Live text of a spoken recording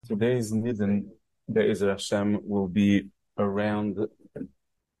Today's Nidin, Be'ezer Hashem, will be around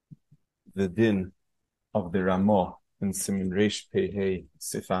the din of the Ramah in Siman Reish Pei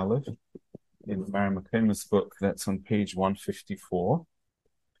Sif Aleph in Maramakima's book. That's on page 154,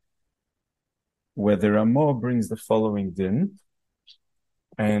 where the Ramah brings the following din.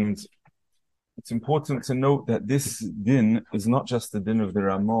 And it's important to note that this din is not just the din of the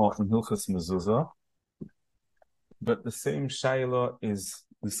Ramah in Hilchos Mezuzah, but the same shayla is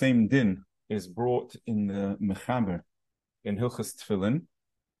the same din is brought in the Mechaber in Hilchos Tefilin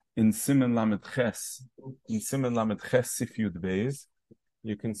in Siman Lamed Ches Sif Yud Beis.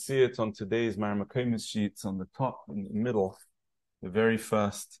 You can see it on today's Maramakimis sheets on the top, in the middle. The very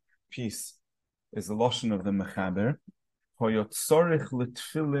first piece is the lashon of the Mechaber. Hoyotzorich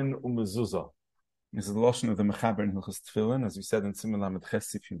l'tefilin u'mezuzah. This is the lashon of the Mechaber in Hilchos Tefilin, as we said in Siman Lamed Ches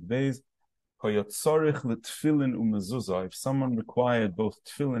Sif Yud Beis. Hoyotzorich l'tefilin u'mezuzah. If someone required both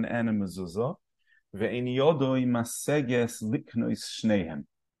tefillin and a mezuzah, ve'en yodoi maseges liknois shnehem,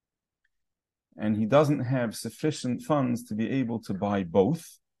 and he doesn't have sufficient funds to be able to buy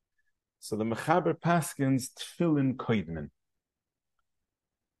both, so the Mechaber paskins tefillin koidmin.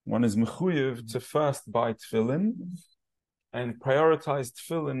 One is mechuyev to first buy tefillin and prioritize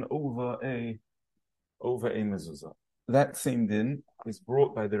tefillin over a mezuzah. That same din is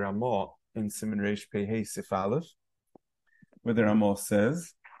brought by the Ramah in Siman Reish Pei Sif Aleph, where the Ramah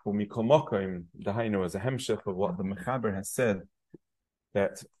says, "Umikol mokim dahainu," as a hemshech of what the Mechaber has said,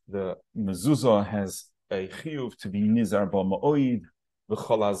 that the mezuzah has a chiyuv to be nizar ba ma'oid,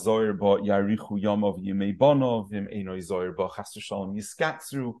 v'chol hazoyer ba yarichu yamav yimei banov, v'im eino zoyer ba chas v'shalom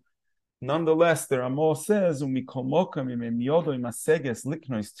yiskatzru. Nonetheless, the Ramah says, "Umikol mokim im yodo im aseges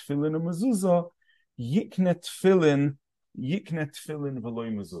liknois tefillin u'mezuzah, yikne tefillin v'loi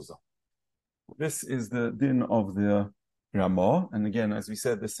mezuzah." This is the din of the Ramah, and again, as we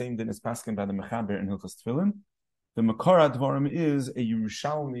said, the same din is paskin by the Mechaber in Hilchos Tefilin. The Makar Advarim is a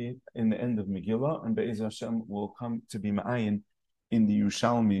Yerushalmi in the end of Megillah, and Be'ezer Hashem will come to be Ma'ayin in the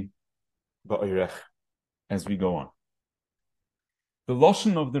Yerushalmi Ba'irech as we go on. The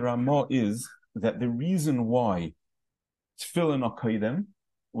lashon of the Ramah is that the reason why Tefillin are Koidem,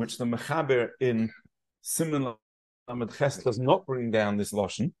 which the Mechaber in Siman Lamed Ches does not bring down this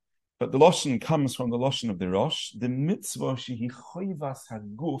lashon, but the lashon comes from the lashon of the Rosh, the mitzvah shehi choivas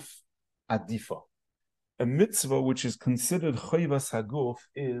haguf adifa. A mitzvah which is considered choivas haguf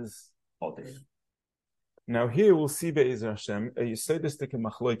is odif. Now here we'll see Be'ezer Hashem a yesodistic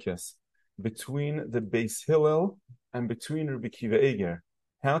machloikes between the Beis Hillel and between Rabbi Kiva Eger,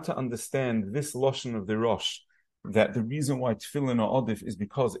 how to understand this lashon of the Rosh, that the reason why tefillin are odif is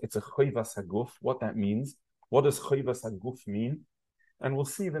because it's a choivas haguf, what that means. What does choivas haguf mean? And we'll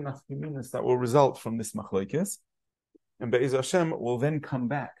see the nafkiminas that will result from this machlokes. And Be'ezer Hashem will then come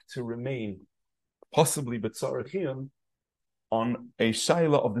back to remain, possibly b'tzarechiyim, on a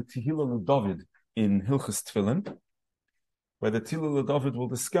shayla of the Tehillah l'David in Hilchos Tefilin, where the Tehillah l'David will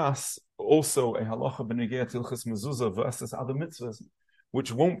discuss also a halacha b'negei Hilchos Mezuzah versus other mitzvahs,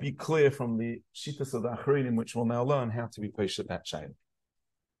 which won't be clear from the shittas of the Achreinim, which we'll now learn how to be patient that shayla.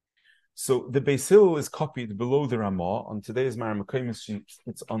 So the Beis Hillel is copied below the Ramah. On today's Maramakimis sheet,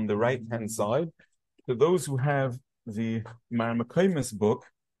 it's on the right-hand side. For those who have the Maramakimis book,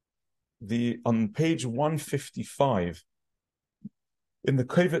 on page 155, in the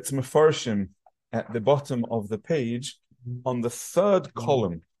Kovetz Mefarshim, at the bottom of the page, on the third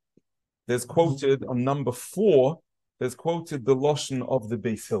column, there's quoted, on number 4, there's quoted the lashon of the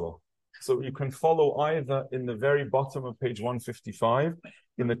Beis Hillel. So you can follow either in the very bottom of page 155,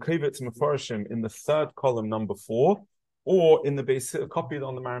 in the Kovetz Mefarshim, in the third column, number 4, or in the Beis Hillel, copied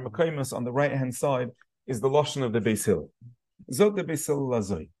on the Maramakimis on the right-hand side, is the lashon of the Beis Hillel. Zot the Beis Hillel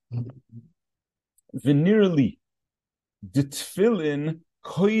lazoi. Venerally, the tefillin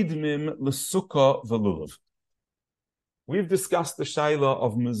koidmim l'sukkah v'lulav. We've discussed the shayla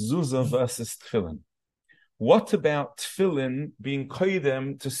of mezuzah versus tefillin. What about tefillin being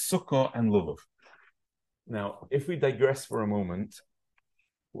koidem to sukkah and lulav? Now, if we digress for a moment,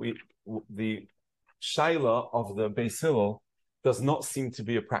 the shayla of the Beis Hillel does not seem to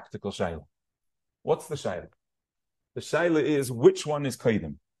be a practical shayla. What's the shayla? The shayla is, which one is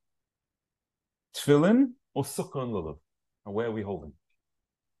koidem? Tefillin or sukkah and lulav? And where are we holding?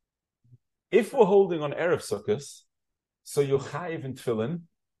 If we're holding on Erev Sukkos, so you're chayiv in tefillin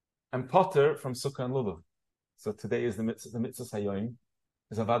and potter from sukkah and lulav. So today is the mitzvah hayoim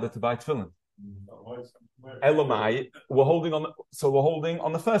is avada to buy tefillin. Elamai, we're holding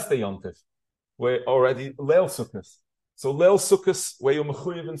on the first day yontif. We're already leil sukkos. So leil sukkos, where you're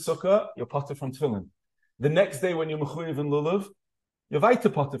mechuyev in sukkah, you're potter from tefillin. The next day when you're mechuyev in lulav, you're weiter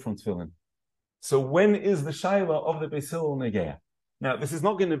potter from tefillin. So when is the shaila of the Beis Hillel Negea? Now, this is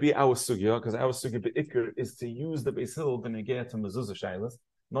not going to be our sugya, because our sugya be'ikr is to use the Beis Hillel b'negea to mezuzah shailas,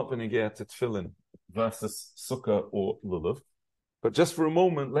 not b'negea to tefillin versus sukkah or lulav. But just for a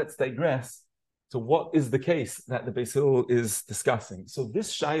moment, let's digress to what is the case that the Beis Hillel is discussing. So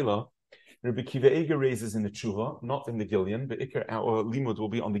this shaila, Rabbi Kiva Eger raises in the tshuva, not in the Gillian, but our limud will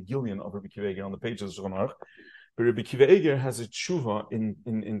be on the Gillian of Rabbi Kiva Eger on the pages of Shulchan Aruch. But Rabbi Kiva Eger has a tshuva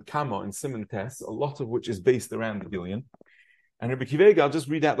in Kama, in Simon Tes, a lot of which is based around the Gillian. And Rabbi Kiva Eger, I'll just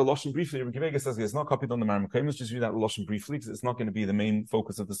read out the Lashon briefly. Rabbi Kiva Eger says it's not copied on the Maram Kaimus, just read out the Lashon briefly, because it's not going to be the main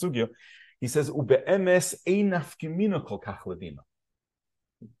focus of the sugya. He says, Ube'emes ein nafkemina kol kach ladina.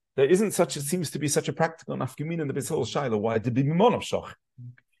 There isn't such, it seems to be such a practical nafkemina in the Beis Hillel shaila. Why? To be mimon of shach.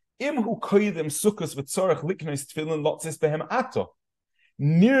 Im hu koydem sukkos v'tzorach liknos tefillin lotzis behem ato.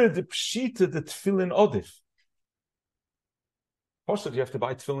 Near the pshita the tefillin odif. Poshut, you have to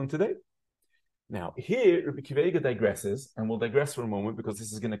buy tefillin today. Now, here, Rabbi Kiva Eger digresses, and we'll digress for a moment because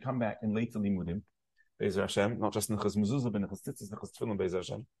this is going to come back in later limudim, Be'ezer Hashem, not just Nechas Mezuzah, but Nechas Tzitzis, Nechas Tefillin, Be'ezer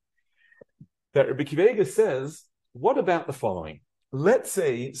Hashem. That Rabbi Kiva Eger says, what about the following? Let's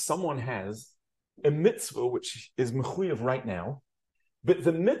say someone has a mitzvah which is mechuyev right now, but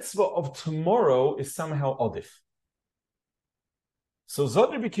the mitzvah of tomorrow is somehow odif. So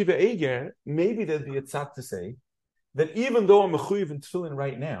Zod Rabbi Kiva Eger, maybe there'd be a tzad to say that even though I'm mechuyev in tefillin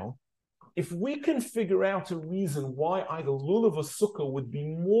right now, if we can figure out a reason why either lulav or sukkah would be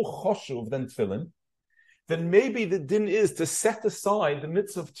more choshuv than tefillin, then maybe the din is to set aside the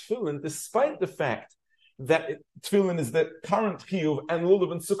mitzvah of tefillin, despite the fact that tefillin is the current chiyuv and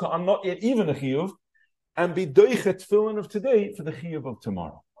lulav and sukkah are not yet even a chiyuv, and be doichet tefillin of today for the chiyuv of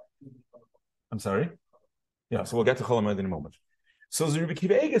tomorrow. I'm sorry? Yeah, so we'll get to Chol HaMoed in a moment. So Rabbi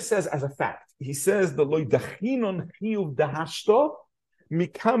Kiva Eger says as a fact, he says the loy dachinon chiyuv dahashto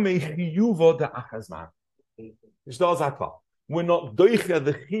mikame chiyuvo da'achazman. We're not doicha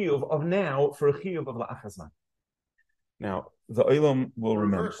the chiyuv of now for a chiyuv of la'achazman. Now, the Olam will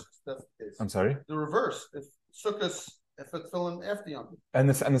remember. I'm sorry? The reverse. If sukkahs, if it's filling after Yom Tov. And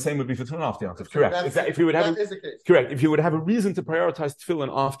the same would be for tefillin after Yom Tov. Correct. If you would have that is the case. Correct. If you would have a reason to prioritize tefillin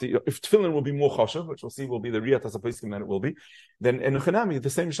after, if tefillin will be more choshev, which we'll see will be the riyat as a poskim that it will be, then in Chanami, the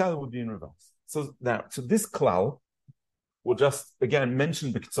same shadow would be in reverse. So now, so this klal, we'll just again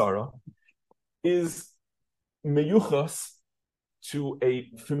mention b'ktsara, is meyuchas to a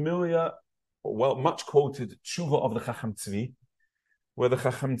familiar, well, much quoted tshuva of the Chacham Tzvi, where the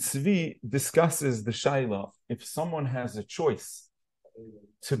Chacham Tzvi discusses the shaila if someone has a choice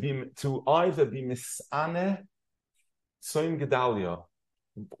to either be misane tzoim gedalia,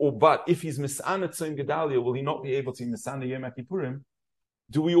 or but if he's misane tzoim gedalia, will he not be able to be misane Yom Kippurim?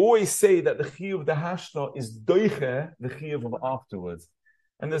 Do we always say that the chiyuv the hashta is doiche the chiyuv of afterwards?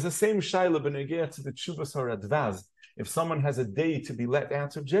 And there's the same shaila b'negea to the tshuvas haradvaz. If someone has a day to be let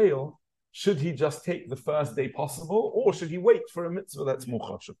out of jail, should he just take the first day possible, or should he wait for a mitzvah that's more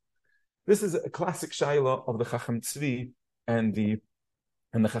chashuv? This is a classic shaila of the Chacham Tzvi and the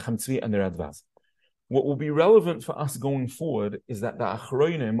Chacham Tzvi and the Radvaz. What will be relevant for us going forward is that the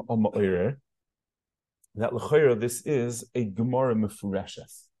achronim are ma'orer, that l'chayra this is a Gemara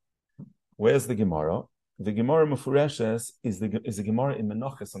Mefureshes. Where's the Gemara? The Gemara Mefureshes is a Gemara in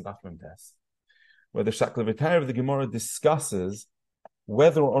Menachos on Daf Mem Tes, where the Shaklavitayr of the Gemara discusses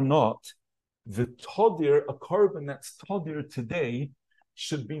whether or not the todir, a carbon that's todir today,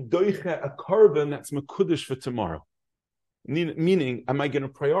 should be doiche a carbon that's mekudesh for tomorrow. Meaning, am I going to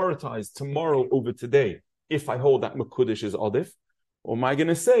prioritize tomorrow over today if I hold that mekudesh is odif? Or am I going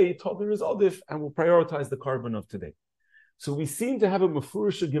to say todir is odif and will prioritize the carbon of today? So we seem to have a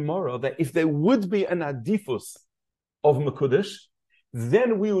mefurish Gemara that if there would be an adifus of mekudesh,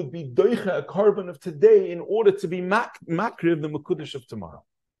 then we would be doiche a carbon of today in order to be makriv the mekudesh of tomorrow.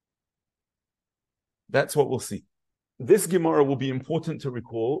 That's what we'll see. This Gemara will be important to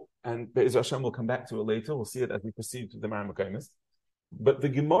recall, and Be'ez Hashem will come back to it later. We'll see it as we proceed to the Maram HaKaimis. But the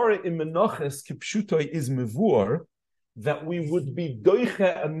Gemara in Menachos Kipshutoi is mevuar that we would be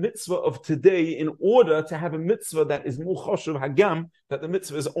doiche a mitzvah of today in order to have a mitzvah that is more choshev hagam, that the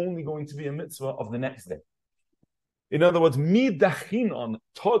mitzvah is only going to be a mitzvah of the next day. In other words, mi dachinon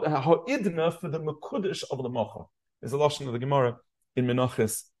ha'idna for the mekudesh of the mocha is a lashon of the Gemara in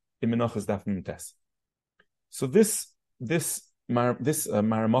Menachos Daf Mem Tes. So this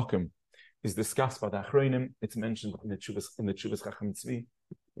Maramakim is discussed by the Achronim. It's mentioned in the Tshuvas Chacham Tzvi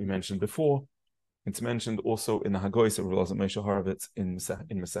we mentioned before. It's mentioned also in the Hagoyis of Rav Moshe Horovitz in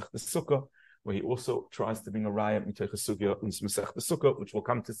Masech the Sukkah, where he also tries to bring a raya mitoch sugya in Masech the Sukkah, which we'll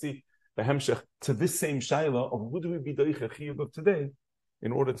come to see. To this same shaila of would we be doiche chiyuv of today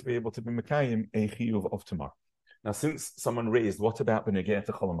in order to be able to be Mekayim a Chiyuv of Tamar. Now, since someone raised, what about B'negeh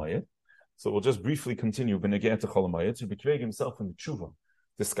to Cholamayid? So we'll just briefly continue B'negeh to Cholamayid. So B'kveig himself in the Tshuva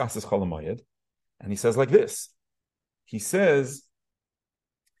discusses Cholamayid, and he says like this. He says,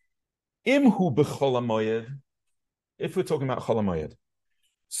 Imhu b'Cholamayid, if we're talking about Cholamayid.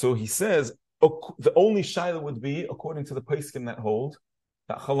 So he says, the only shaila would be, according to the Paiskim that hold,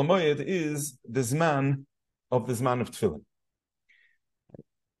 that Cholamayid is the Zman of Tefillin.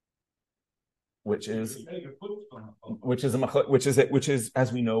 Which is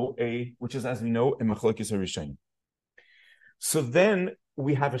as we know a machlokes harishayim. So then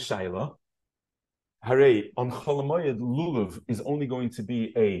we have a shaila. Hare on Cholamayid lulav is only going to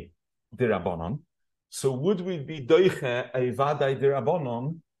be a dirabanan. So would we be doiche a vaday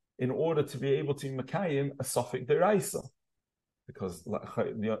dirabanan in order to be able to makayim a sofik deraisa? Because the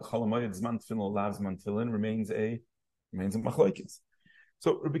Cholamayid zman tefillin lav zman tefillin remains a machlokes.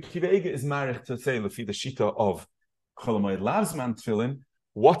 So Rabbi Kiva Eiger is married to say, lefi the shita of Cholamayid Lavzman tefillin.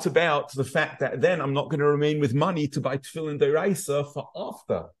 What about the fact that then I'm not going to remain with money to buy tefillin deraisa for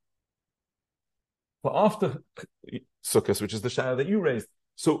after Sukkot, which is the shayla that you raised.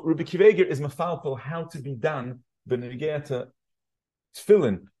 So Rabbi Kiva Eiger is mafalpel how to be done b'negeh to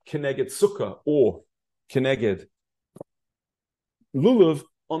tefillin keneged sukkah or keneged lulav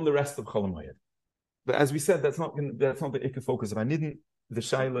on the rest of Cholamayid. But as we said, that's not the ikka focus of Anidin. The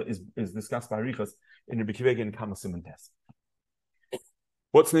shaila is discussed by Hilchos in Rabbi Kiva Eiger and Kama Siman Tes.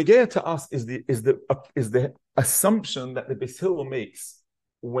 What's negea to us is the assumption that the Beis Hillel makes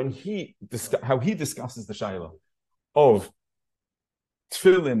when how he discusses the shaila of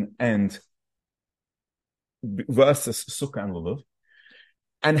tefillin and versus sukkah and lulav,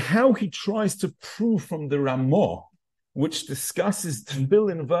 and how he tries to prove from the Ramah, which discusses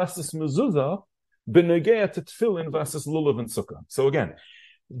tefillin versus mezuzah, b'negea to tefillin versus lulav and sukkah. So again,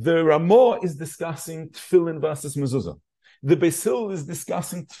 the Ramah is discussing tefillin versus mezuzah. The Beis Hillel is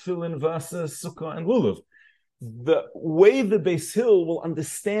discussing tefillin versus sukkah and lulav. The way the Beis Hillel will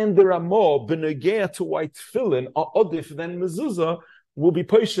understand the Ramah b'negea to why tefillin are odif than mezuzah will be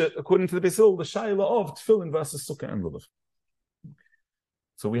poshet according to the Beis Hillel the shaila of tefillin versus sukkah and lulav.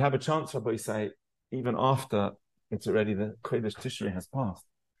 So we have a chance, Rabbi say, even after it's already the Chodesh Tishrei has passed,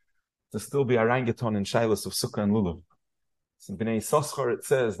 to still be orangutan in shilas of sukkah and lulav. So in Bnei Soschar it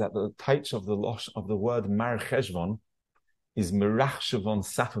says that the taich of the losh of the word mar cheshvan is merach shavon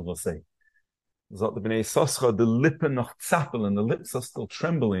safavosei. Zot the Bnei Soschar, the lippen noch zappel, and the lips are still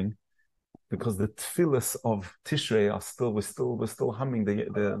trembling because the tefillas of Tishrei are we're still humming the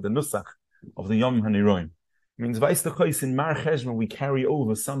nusach of the Yom Haniroim. Means Vais the Chois in Mar Cheshvan we carry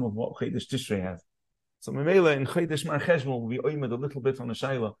over some of what Chodesh Tishrei has. So Memela in Chodesh Mar Cheshvan will be oimed a little bit on the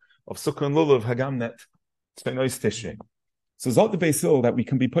shaila of Sukkah and Lulav Hagamnet Tzvenois Tishrei. So Zot the Beis Hillel that we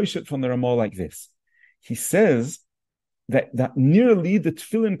can be poshet from the Ramah like this. He says that nearly the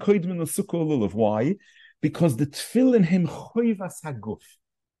Tefillin koidmin the Sukkah Lulav. Why? Because the Tefillin him choivas haguf.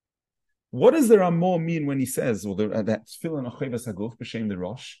 What does the Ramah mean when he says that Tefillin are choivas haguf b'shem the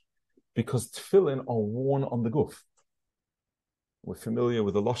Rosh? Because Tefillin are worn on the guf. We're familiar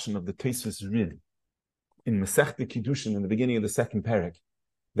with the lashon of the Tosfos Rid in Masechta Kiddushin in the beginning of the second parak,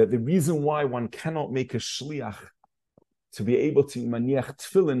 that the reason why one cannot make a shliach to be able to maniach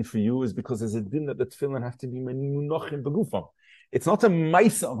tefillin for you is because there's a din that the tefillin have to be menunochim begufam. It's not a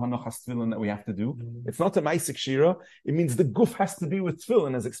maisa of hanochas tefillin that we have to do. It's not a maisa kshira. It means the guf has to be with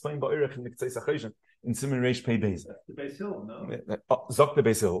tefillin, as explained by Urech in the K'tzei Sachoshen in Siman Reish Pei Beis. The Beis Hillel, no? Zok the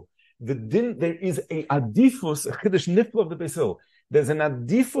Beis Hillel. The din, there is a adifus, a chiddush nifla of the Beis Hillel. There's an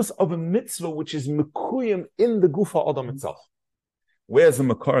adifus of a mitzvah which is mekuyim in the gufa adam itself. Where's the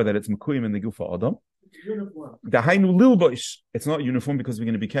makar that it's mekuyim in the gufa adam? The hainu lilboish. It's not uniform because we're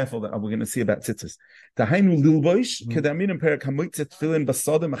going to be careful that we're going to see about tzitzis. The hainu lilboish kedamin and perak hamoitzet tefillin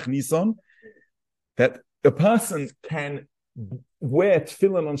basada machnison, that a person can wear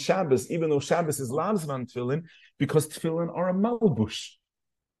tefillin on Shabbos even though Shabbos is lavzman tefillin because tefillin are a malbush.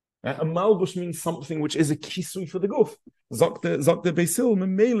 A malbush means something which is a kisui for the guf. Zok the Beis Hillel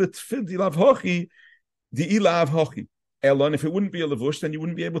memele tefil di lav hochi di ilav hochi. Ella, and if it wouldn't be a lavush, then you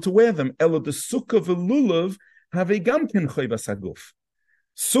wouldn't be able to wear them. Ella, the sukkah v'lulav have a gamkin choivas haguf.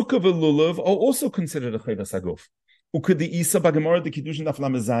 Sukkah v'lulav are also considered a choivas haguf. Uked the isa bagemara the kiddushin daf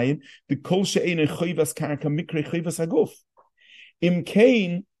lamezayin the kol she'ein choivas karka mikre choivas haguf. Im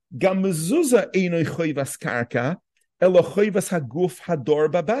kein gam mezuzah ein choivas karka ella choivas haguf hador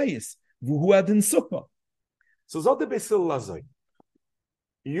babayis v'hu adin sukkah. So zot the Beis Hillel lazoi.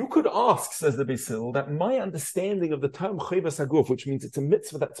 You could ask, says the Beis Hillel, that my understanding of the term choivas haguf, which means it's a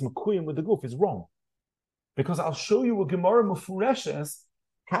mitzvah that's mekuyim with the guf, is wrong. Because I'll show you a Gemara Mefureshes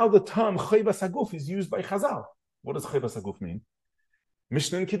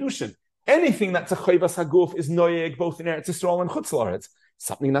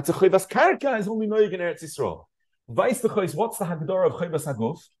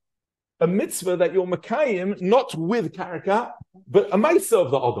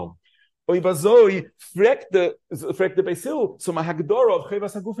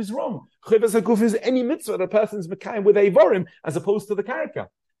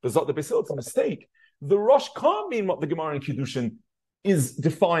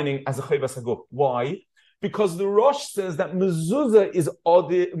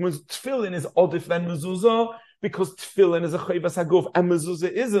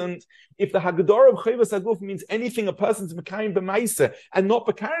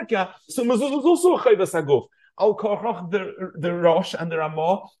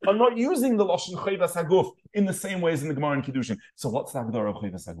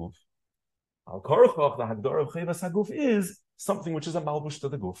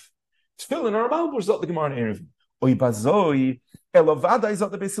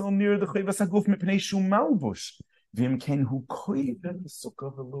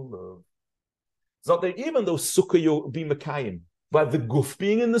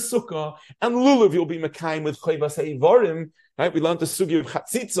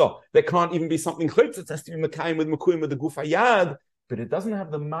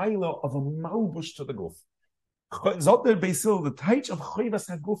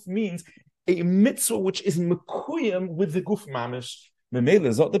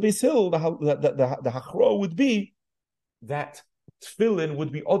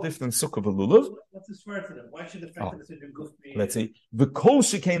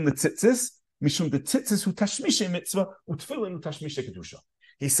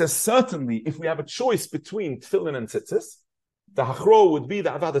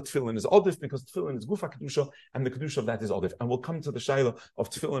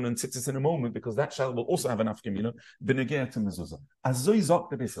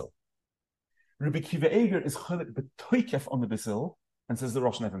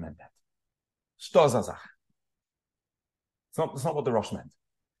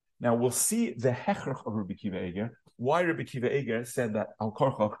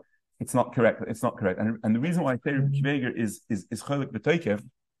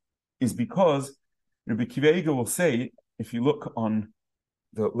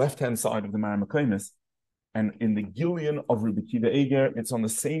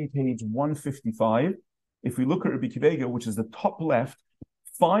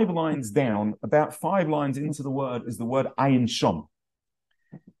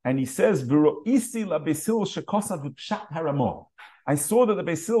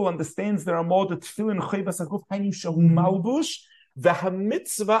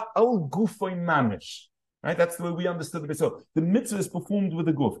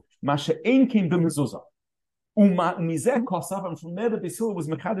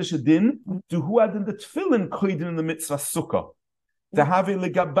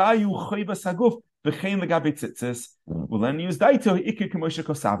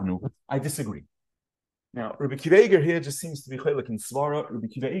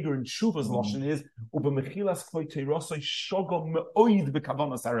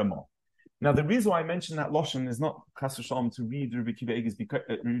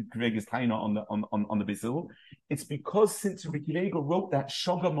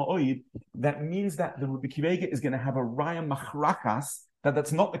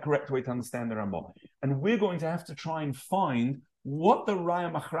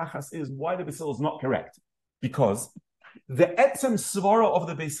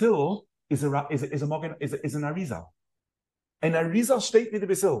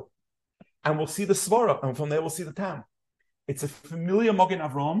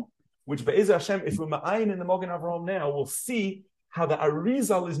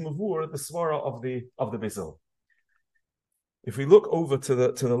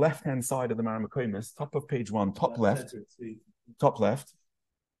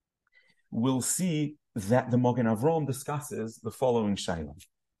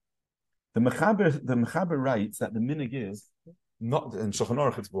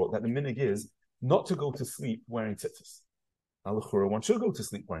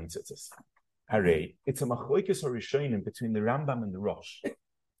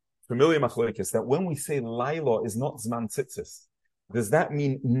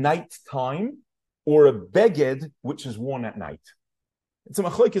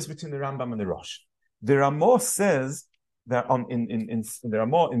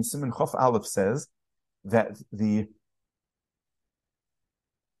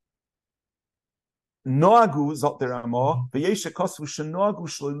Noagu zot der Ramah, v'yeshe kosvu shenoagu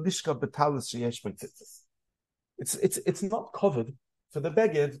shlo lishka betalis sheyesh b'tzitzis. It's not covered for the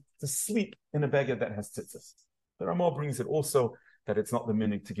beged to sleep in a beged that has tzitzis. The Ramah brings it also that it's not the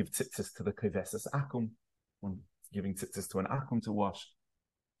minig to give tzitzis to the keveses akum, when giving tzitzis to an akum to wash.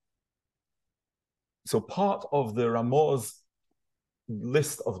 So part of the Ramah's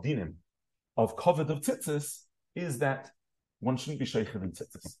list of dinim of covered of tzitzis is that one shouldn't be sheichev in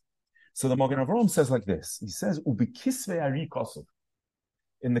tzitzis. So the Magen Avraham says like this. He says, "Ubi kisvei ari kosov."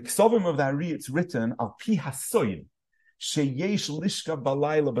 In the ksovim of the Ari, it's written al pi hasoyin sheyesh lishka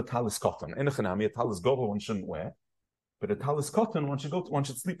balayla b'talis cotton. Enochanami, a talis gova one shouldn't wear, but a talis cotton one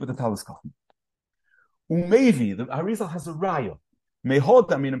should sleep with a talis cotton. Umevi, the Arizal has a raya.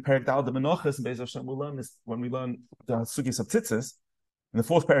 Mehod, I mean, in Perek Dal the Menachos, and Beis Hashem we'll learn this when we learn the sugis of tzitzis in the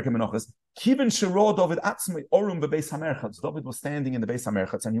fourth Perek of Menachos. Kivin shiro David atzmei orum bebeis hamerchatz. David was standing in the beis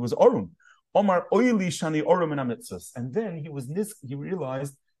hamerchatz and he was orum. Omar oili shani orum in a mitzvahs. And then he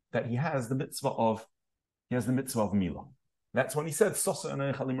realized that he has the mitzvah of Milah. That's when he said, Sosa and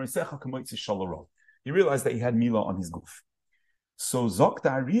Chalimrisecha kamoitzi shalorov. He realized that he had Milah on his goof. So Zok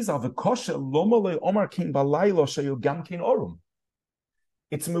da Arizal v'koshe lomale Omar king balaylo sheyu gam king orum.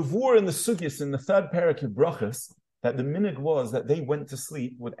 It's mavur in the sugyas in the third parak of brachas that the minig was that they went to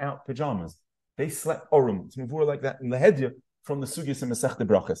sleep without pajamas. They slept orum. It's mavur like that in the hedya from the sugyas in Masech the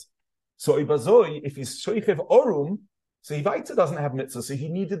brachas. So ibazoi, if he's shoichev orum, so Ivaita doesn't have mitzvah, so he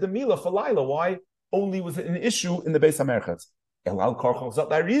needed the milah for Laila. Why only was it an issue in the Beis HaMerchatz? Elal korchol zot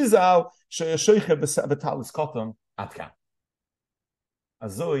arizal sheyosheichev betalis koton atkan.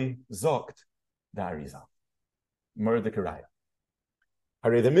 Azoi zokt the arizal. Murder karaya.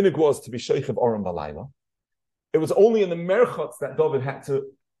 Hare the minig was to be shoichev orum balayla. It was only in the merchatz that David had to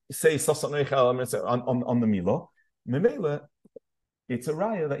say sasat neichel on the milah. Memela, it's a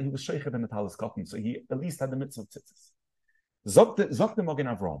raya that he was sheikhev in the talis cotton, so he at least had the mitzvah of tzitzis. Zok the Magen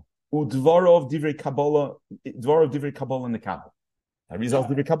Avraham, udvarov divrei kabbalah in the Kabbalah. Arizal's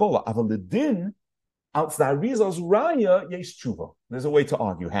divrei kabbalah. Aval the din outside Arizal's raya yesh tshuva. There's a way to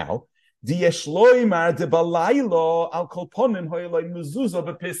argue how. Diyesh loymar de balaylo al kol ponim hoyloi mezuzah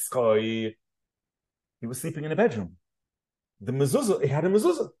bepiskoi. He was sleeping in a bedroom. The mezuzah, he had a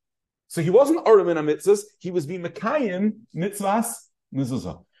mezuzah. So he wasn't orim in a mitzvahs, he was being mekayim mitzvahs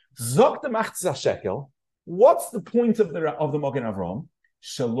mezuzah. Zok the machzah shekel. What's the point of the Magen Avraham?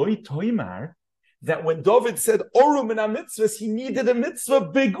 Shaloi toimar, that when David said orum in a mitzvahs, he needed a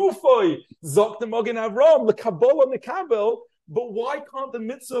mitzvah begufoi. Zok the Magen Avraham, the Kabbalah mekabel. But why can't the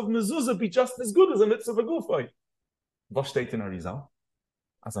mitzvah of mezuzah be just as good as a mitzvah begufoi? Was steht in Arizal?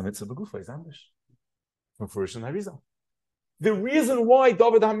 As a mitzvah begufoi is ambush. From Furish and Arizal. The reason why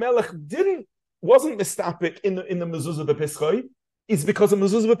David HaMelech wasn't mistapik in the mezuzah bepischoi is because a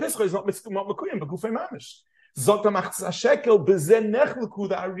mezuzah bepischoi is not mekuyim begufei mamish. Zot ha'machzah shekel bezen nechleku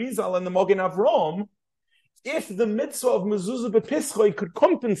the Arizal and the Magen Avraham. If the mitzvah of mezuzah bepischoi could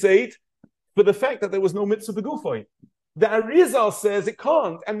compensate for the fact that there was no mitzvah begufoi, the Arizal says it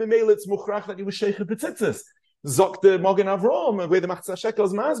can't, and the Memela it's muchrach that he was sheikh b'tzitzis. Zok the Magen Avraham, where the Machzah Shekel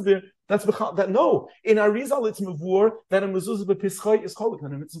is masbir, that's that no. In Arizal it's mavur that a mezuzah bepischoi is cholik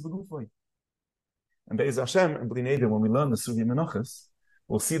and a mitzvah begufoi. And Be'ez Hashem and B'nai Neder, when we learn the Sugi Menachos,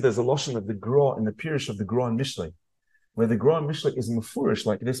 we'll see there's a loshon of the Gra in the Pirish of the Gra and Mishlei, where the Gra and Mishlei is mafurish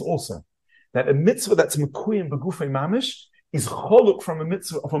like this also, that a mitzvah that's mekuyim begufei mamish is choluk from a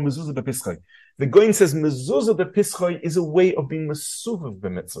mitzvah of a mezuzah bepischoi. The Goin says mezuzah bepischoi is a way of being mesuvav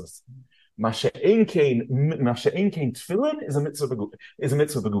b'mitzvahs. Masha'ein kain tefilin is a mitzvah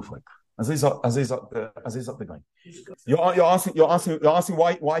begufoi. As is the Goin. You're asking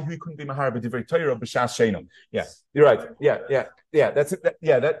why he couldn't be mahar b'divrei Torah b'shas sheina. Yeah, you're right. Yeah.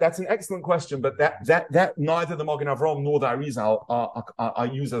 That's an excellent question, but that neither the Magen Avraham nor the Arizal are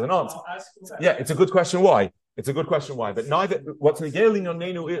used as an answer. Yeah, it's a good question. Why? It's a good question. Why? But neither what's negel in your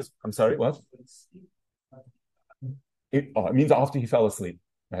nenu is. I'm sorry. What? It means after he fell asleep.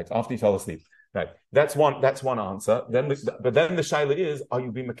 Right. After he fell asleep. Right. That's one answer. But then the shaila is: are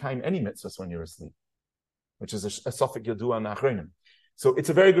you being mekayim any mitzvahs when you're asleep? Which is a sofik yadua nachronim. So it's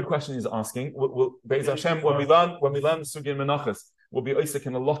a very good question he's asking. We'll Be'ez Hashem, when we learn Sugin Menachos, we'll be oisik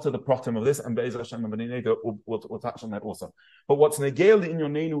in a lot of the protim of this, and Be'ez Hashem and B'nai Neder we'll touch on that also. But what's negel in your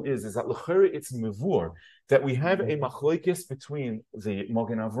nenu is that l'churi it's mevur that we have a machloikis between the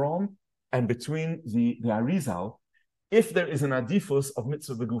Magen Avraham and between the Arizal, if there is an adifus of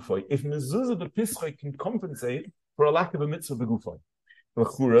mitzvah begufoi, if mezuzah bepischoi can compensate for a lack of a mitzvah begufoi.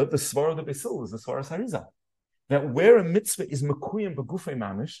 L'chura, the svara of the Besil is the svara Harizal. That where a mitzvah is mekuyim begufei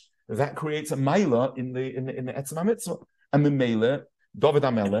mamish, that creates a maila in the etzem mitzvah. And the maila, David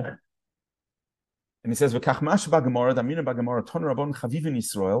HaMelech, And he says, "V'kach mash b'Gemara, damina b'Gemara, ton rabon chavivin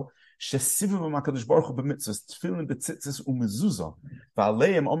Yisrael, shesivu b'makadosh baruch hu b'mitzvos, tefilin b'tzitzis u'mezuzah,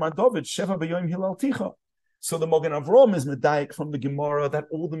 v'aleim omar David sheva b'yom hilal ticha." So the Magen Avraham is medayik from the Gemara that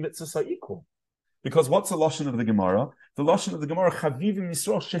all the mitzvahs are equal. Because what's the lashon of the Gemara? The lashon of the Gemara, chavivim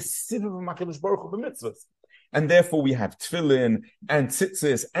Yisrael, shesivu b'makadosh baruch hu b'mitzvos. And therefore we have tefillin and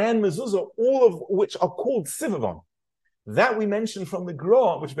tzitzis and mezuzah, all of which are called sivavon. That we mentioned from the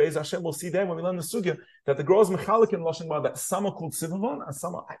Gra, which Be'ez Hashem will see there when we learn the Sugya, that the Gra is mechalik in Lashon Bar, that some are called Sivavon and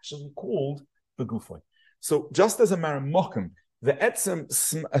some are actually called Begufoy. So just as a Maramokim, the Etzem,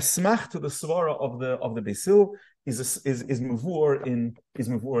 a smach to the Svara of the Beis is Mavur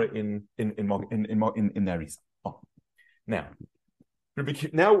in their reason. Oh. Now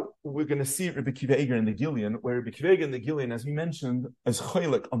we're going to see Rabbi Kiva Eger in the Gillian, where Rabbi Kiva Eger in the Gillian, as we mentioned, is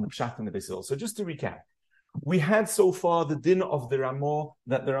choylek on the Pshat in the Beis. So just to recap, we had so far the din of the Ramah,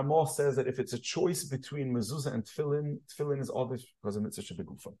 that the Ramah says that if it's a choice between mezuzah and tefillin, tefillin is obvious because a mitzvah should be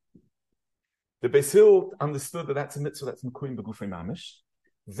gufa. The Beis Hillel understood that that's a mitzvah that's mekuim begufay mamish.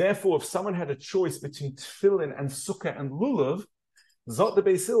 Therefore, if someone had a choice between tefillin and sukkah and lulav, zot the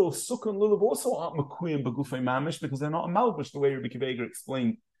Beis Hillel, sukkah and lulav also aren't mekuim begufay mamish because they're not a malbush the way Rabbi Kiva Eger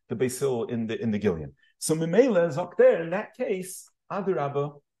explained the Beis Hillel in the Gillian. So Memela zok there in that case,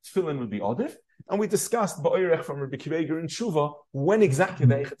 adarabba, tefillin would be odif. And we discussed Ba'orech from Rabbi Kiva Eger in Tshuva when exactly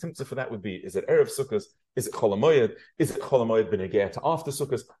the Eichatimtza for that would be. Is it Erev Sukkos? Is it Chol HaMoed? Is it Chol HaMoed b'Negeh to after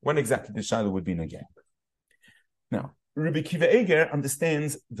Sukkos? When exactly the Shiloh would be Negeh? Now, Rabbi Kiva Eger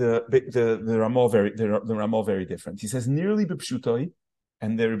understands the Ramah very different. He says nearly b'Pshutoi,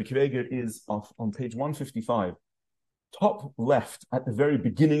 and the Rabbi Kiva Eger is on page 155, top left at the very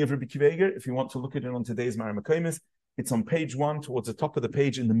beginning of Rabbi Kiva Eger. If you want to look at it on today's Maramakomis, it's on page 1 towards the top of the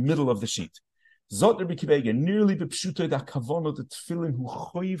page in the middle of the sheet. Zot Rabbi Kiva Eger, nearly b'pshuto da kavono the tefillin hu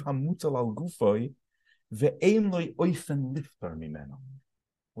choiv hamutal al gufoi ve'ein loy oifen liftar mimeno,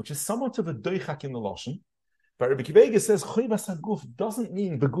 which is somewhat of a doichak in the lashon. But Rabbi Kiva Eger says choiv hasaguf doesn't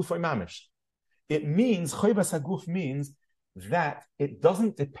mean begufoi mamish. It means choiv hasaguf means that it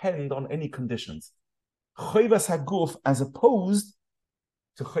doesn't depend on any conditions. Choiv hasaguf as opposed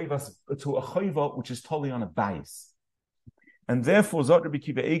to a choiva which is totally on a bias. And therefore, Zot Rabbi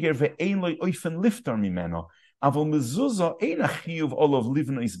Kiva Eger ve'ein loy oifen liftar mimeno. Avol mezuzah ein a chiyuv olav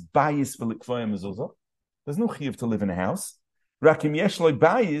livnois bayis v'likvoya mezuzah. There's no chiyuv to live in a house. Rakim yesh loy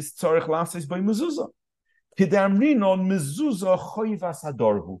bayis tzarich lasis by mezuzah. Kidamrinon mezuzah choivas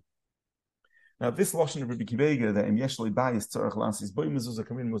hadorhu. Now, this lashon of Rabbi Kiva Eger that im yesh loy bayis tzarich lasis by mezuzah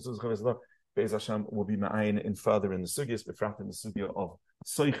kamin mezuzah choivas hador. Be'ez Hashem will be ma'ayin in further in the sugyas, but in the sugya of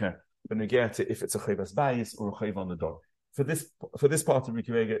soicher, but negate if it's a choivas bayis or a choiv on the door. For this part of Rabbi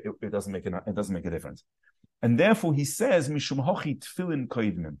Kiva Eger, it doesn't make a difference, and therefore he says mishum hochi tefillin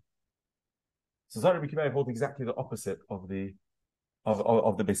koidmim. So Rabbi Kiva Eger holds exactly the opposite of the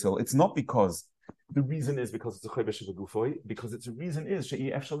Beis Hillel. It's not because the reason is because it's a chovesh of a gufoy, because it's a reason is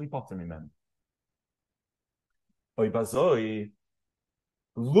she'i efshali potter mimen. Oy bazoi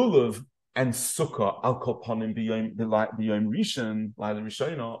lulav and sukkah al kol panim b'yom rishon l'ayla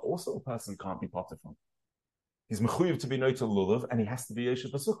rishona also a person can't be potter from. He's mechuyev to be noitel lulav, and he has to be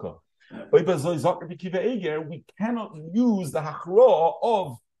yeshiv b'sukkah. We cannot use the hachra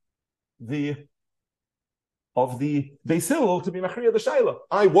of the Beis Hillel to be machriya the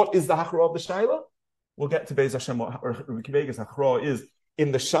shaila. What is the hachra of the shaila? We'll get to Beis Hashem. What Rabbi Kiva Eger's hachra is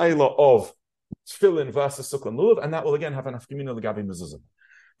in the shaila of tefillin versus sukkah and lulav, and that will again have an afkamina legabe mezuzah.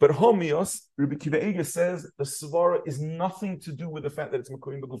 But homios, Rabbi Kiva Eger says the svara is nothing to do with the fact that it's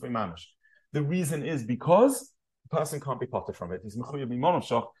mekuyim b'gufei mamish. The reason is because the person can't be potter from it. He's mekuyim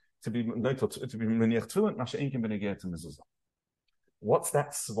b'monoshach to be meniach tefillin, masha inkim b'negeh to mezuzah. What's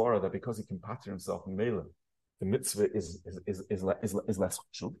that svara that because he can patter himself in Mela, the mitzvah is less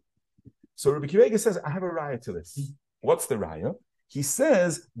chashub? So Rabbi Kiva Eger says, I have a raya to this. What's the raya? He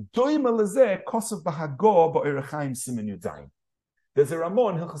says, doima lezeh kosav b'hagor ba'orechaim simen yudayin. There's a Ramah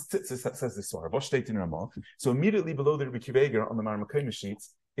in Hilchos Tzitzis that says this svara. What steht in Ramah? So immediately below the Rabbi Kiva Eger on the Maramakonis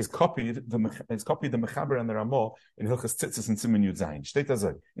sheets is copied the Mechaber and the Ramah in Hilchos Tzitzis and Simen Yud Zayin. Steht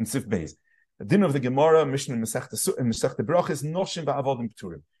azay in Sif Beis. The din of the Gemara, Mishnah in Masechta Brachos, Noshim va'avodim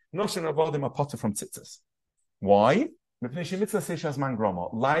p'turim. Noshim va'avodim are potter from Tzitzis. Why? Mepnei mitzvah seishas man grama.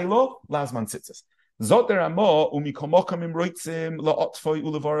 Lailo lazman Tzitzis. Zot der Ramah umikomokam im roitzim la'otfoi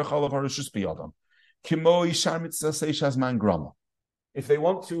ulevarach alav harishus biyadam. Kimo yishar mitzvah seishas man grama. If they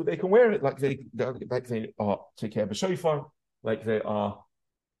want to, they can wear it like they are take care of a shofar, like they are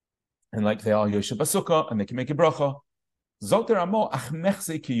Yosha Basukkah, and they can make a bracha. Zolter Amo ach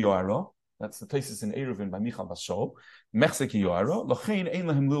mechse ki yoaro. That's the thesis in Eruvin by Michal Bashol. Mechse ki yoaro. Lochein ein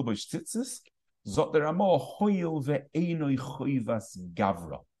lehem lilbosh tzitzis. Zot der Ramah hoil ve'enoi choivas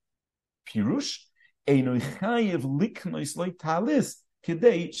gavra. Pirush, enoi chayev liknois loy talis,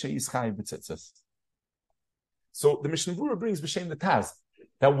 kedei sheis chayev b'tzitzis. So the Mishnah Berurah brings b'shem the Taz.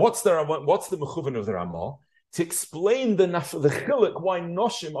 Now what's the mechuvan of the Ramah? To explain the chiluk why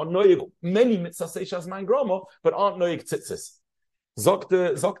noshim are noyeg many mitzvahs seishas man grama, but aren't noyeg tzitzis. Zok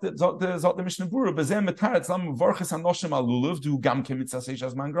the Mishnah Berurah bezeh metaretz lam vorches anoshim alulav du gam ke mitzvahs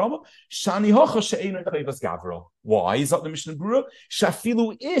seishas man grama shani hocha she'eino chayvas gavra. Why? Zok the Mishnah Berurah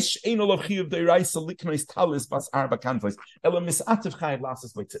shafilu ish eino lav chiyuv deiraisa liknois talis bas arba kanvos ela misatev chayev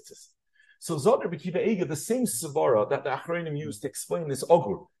lasas by tzitzis. So Zot Rabbi Akiva Eiger, the same svara that the Achronim used to explain this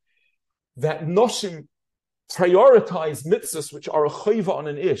ogur, that noshim prioritize mitzvahs which are a chayva on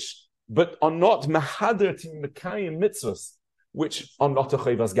an ish, but are not mahader to mekayim mitzvahs which are not a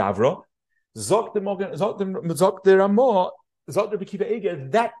chayvas gavra. Zok the Ramah, Zok Rabbi Akiva Eiger,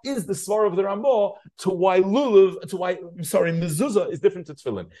 that is the svara of the Ramah to why mezuzah is different to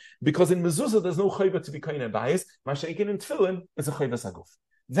tefillin, because in mezuzah there's no chayva to be kain and bias. Masha'ekin in tefillin is a chayvas aguf.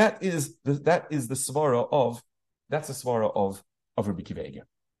 That is the svara of Rabbi Akiva Eiger.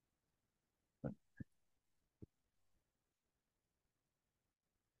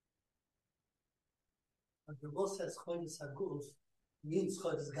 The law says chodesh haguf means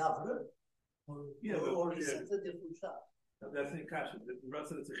chodesh gavra, or is it a different shot? That's in kasha. The Rav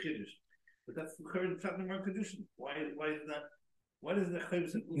said it's a chiddush, but that's the current talking about kedushin. Why is that? What is the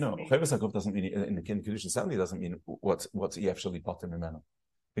chodesh haguf? No, chodesh haguf doesn't mean in the kedushin. Certainly doesn't mean what's yefshali potem imenu,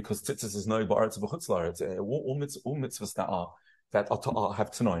 because tzitzis is no ba'aretz v'chutzlar. It's all mitzvahs that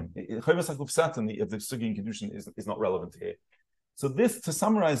have tanoim. Chodesh haguf certainly, if the sugi in kedushin is not relevant here. So to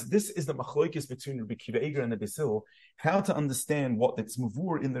summarize, this is the machloikis between Rabbi Akiva Eiger and the Basil, how to understand what it's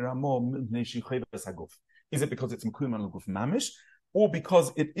mavur in the Ramah mneshi chayvas haguf. Is it because it's mekuyim al guf mamish, or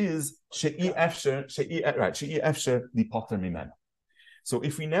because it is she'i efsher the potter mimena? So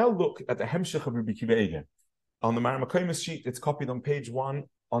if we now look at the hemshech of Rabbi Akiva Eiger, on the Maramakomis sheet, it's copied on page 1,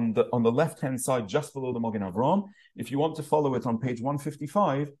 on the left-hand side, just below the Mogen Avram. If you want to follow it on page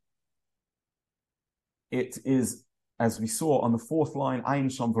 155, it is, as we saw on the 4th line, Ayin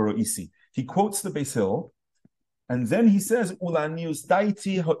Sham V'Ro'isi. He quotes the Beis Hill, and then he says, Ulanius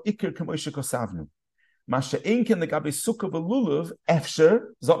daiti ha'ikr k'moshe kosavnu. Masha inken the gabe sukkah v'lulav,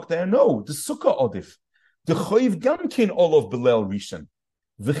 efsher, zok there, no, the sukkah odif. The choiv gamkin olav belel rishon.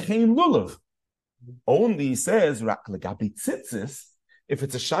 V'chein lulav. Only, he says, rak legabe tzitzis, if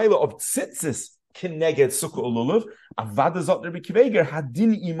it's a shaila of tzitzis, kineged sukkah lulav, avada zok Rabbi Akiva Eiger,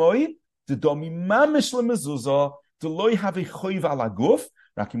 hadin imoi, the domi mamish lemezuzah, the loy have a choiv ala guf,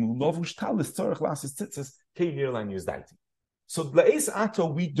 rakim ulovush talis tzorach lasis tzitzis keivir lan yuzdaiti. So le'es ato,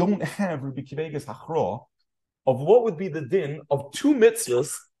 we don't have Rabbi Akiva Eiger's hachra of what would be the din of two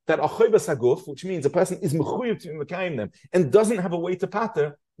mitzvahs that are choivas haguf, which means a person is mechuyev to mekayim them and doesn't have a way to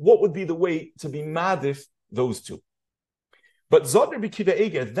pater. What would be the way to be madif those two? But Zod Rabbi Akiva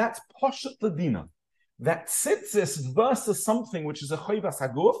Eiger, that's poshet ladina, that tzitzis versus something which is a choivas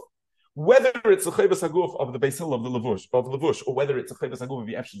haguf, whether it's a chayvas haguf of the Beis Hill of Levush, or whether it's a chayvas haguf of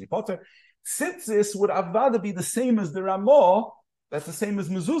the Efshali Potter, tzitzis would avada be the same as the Ramah, that's the same as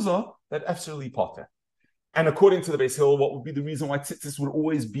mezuzah, that Efshali Potter. And according to the Beis Hill, what would be the reason why tzitzis would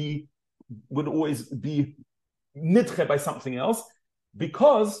always be nidche by something else?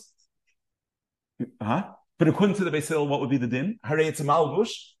 Because, but according to the Beis Hill, what would be the din? Harei it's a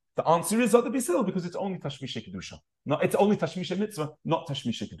malbush. The answer is at the Beis Hill, because it's only tashmisha kedusha. No, it's only tashmisha mitzvah, not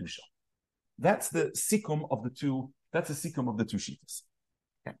tashmisha kedusha. That's the sikkum of the two. That's the sikkum of the two shitas.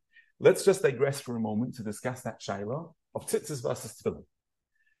 Okay. Let's just digress for a moment to discuss that shaila of tzitzis versus tefillin.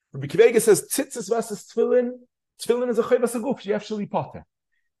 Rabbi Akiva Eiger says tzitzis versus tefillin. Tefillin is a chayvas haguf. You actually potter.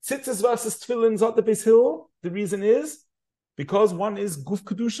 Tzitzis versus tefillin is at the Beis Hill. The reason is because one is guf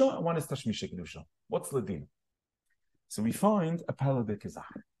kedusha and one is tashmisha kedusha. What's the din? So we find a paladik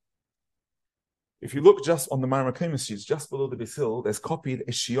izach. If you look just on the Maramakomis sheets, just below the Beis Hill, there's copied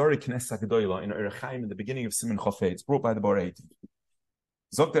a Shiur Knesset Gedola in Erechaim in the beginning of Siman Chofei. It's brought by the Bar 80.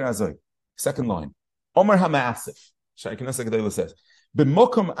 Zok der Azoy, second line. Omer HaMa'asif, Shiur Knesset Gedola says,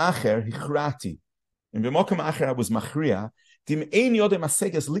 B'mokom acher hichrati. In B'mokom acher I was machria, dim ein yodem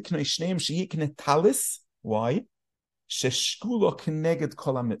aseges liknoi shneim sheyikne talis. Why? Sheshkulo keneged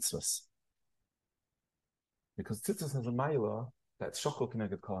kol ha-mitzvahs. Because tzitzis has a maila that's shokol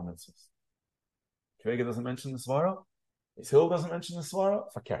keneged kol ha-mitzvahs. Kvega doesn't mention the svara. His Hill doesn't mention the svara.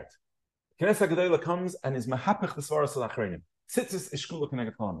 Fakert. Knesset Gedola comes and is mahapich the svara salachrenim. Tzitzis ishkula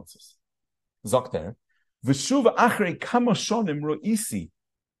connected kalamitzus. Zokter. V'shuva achrei kama shonim ro'isi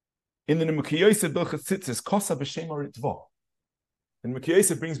in the Nemukiyoyse bilchet tzitzis kosa b'shem aritvo. And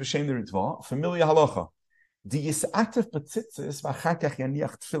Mekiyesa brings b'shem the Ritva, familiar halacha. The yis'atev b'tzitzis v'achakach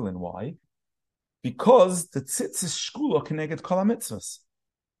yaniach tefillin. Why? Because the tzitzis shkula keneged kol hamitzvos.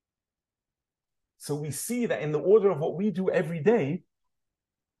 So we see that in the order of what we do every day,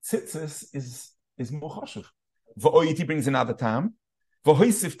 tzitzis is more chashuv. V'oyiti brings another tam.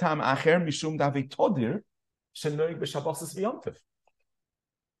 V'hoisif tam acher mishum davei todir shenoig b'shabbosis v'yontiv.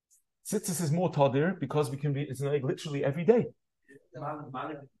 Tzitzis is more todir because it's noig literally every day.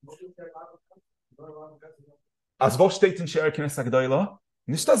 As was steht in Shiur Knesset HaGedolah,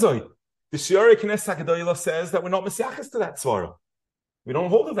 nicht azoi. The Shiur Knesset HaGedolah says that we're not mesiachas to that svara. We don't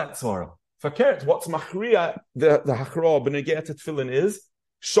hold of that svara. Fakert, what's machriya the hachra b'negei tefillin is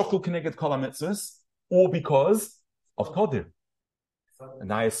shokul keneged kol hamitzvos, or because of todir. And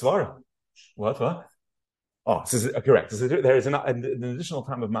now is svara. What? Oh, this is correct. There is an additional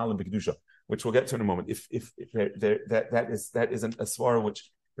time of malam b'kedusha, which we'll get to in a moment. If that is a svara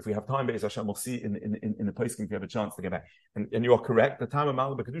which, if we have time, Be'ez Hashem, we'll see in the poskim if you have a chance to get back. And you are correct. The time of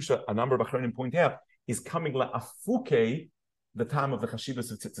malam b'kedusha, a number of achronim point out, is coming la'afuke, the time of the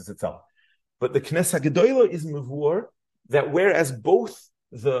chashivas of tzitzis itself. But the Knesset HaGedolah is mevur that whereas both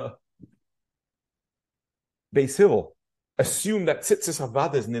the Beis Hillel assume that tzitzis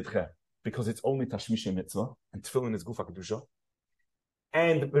havada is nidche because it's only tashmisha mitzvah and tefillin is gufa kedusha,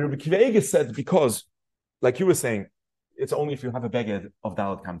 and Rabbi Akiva Eiger said because, like you were saying, it's only if you have a beged of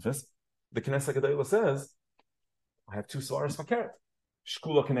dalet kanfus. The Knesset HaGedolah says, I have two svaras fakert,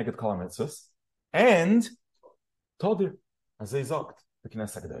 shkula keneged kol mitzvahs and todir as they zogt the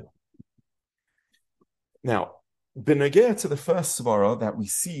Knesset HaGedolah. Now, b'negeh to the first svara that we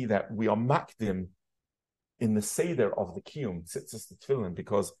see that we are makdim in the seder of the kiyum tzitzis the tefillin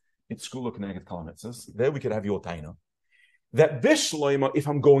because it's shkula keneged kol mitzvahs. There we could have your taina that bishloima, if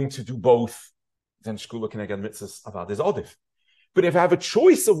I'm going to do both, then shkula keneged mitzvahs avad is odif. But if I have a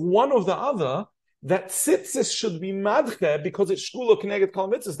choice of one or the other, that tzitzis should be madche because it's shkula keneged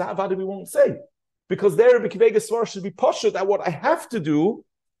kol mitzvahs. That avad we won't say because there Rabbi Akiva Eiger svara should be poshut that what I have to do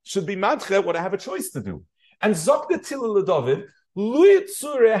should be madche what I have a choice to do. And Zok the Tila LeDavid, Lui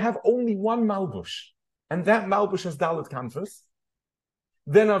Tzure have only one malbush, and that malbush has dalet kanfus.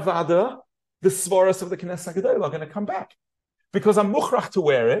 Then Avada, the svaras of the Knesset HaGedolah are going to come back because I'm muchrach to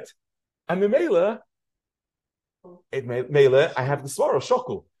wear it, and Mele, I have the svara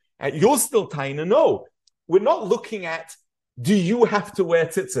shokul. And you're still taina. No, we're not looking at do you have to wear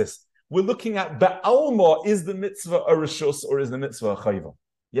tzitzis. We're looking at be'alma, is the mitzvah a rishus or is the mitzvah a chayva?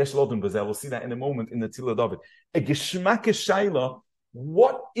 Yesh lodun b'zeh. We'll see that in a moment in the Tila David. A geshmak shayla.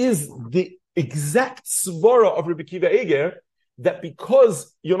 What is the exact svara of Rabbi Akiva Eiger that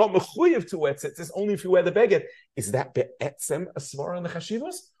because you're not mechuyev to wear tzitzis, only if you wear the beged, is that be'etzem a svara in the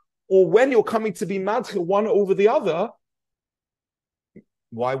chashivas? Or when you're coming to be madche one over the other,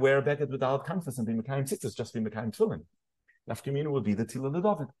 why wear a beged without kanfus and be mekayim tzitzis, just be mekayim tefillin? Nafkamina would be the Tila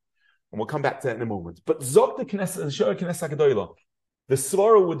David. And we'll come back to that in a moment. But Zok the Knesset, the Shiur Knesset HaGedolah, the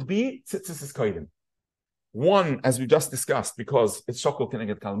svara would be tzitzis is kodim. One, as we just discussed, because it's shokol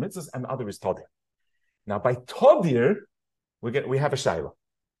keneged kol mitzvahs, and the other is todir. Now, by todir, we have a shayla.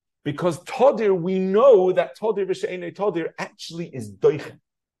 Because todir, we know that todir v'she'enei todir actually is doiche.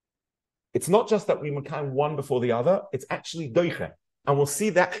 It's not just that we makayim one before the other, it's actually doiche. And we'll see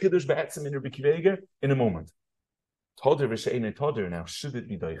that chidush be'etzem in Rabbi Akiva Eiger in a moment. Todir v'she'enei todir, now, should it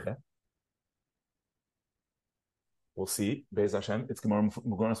be doiche? We'll see, Be'ez Hashem, it's Gemara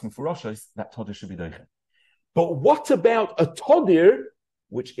Mugonas Mufuroshes, that Todir should be doiche. But what about a Todir,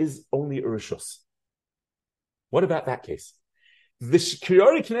 which is only a Rishus? What about that case? The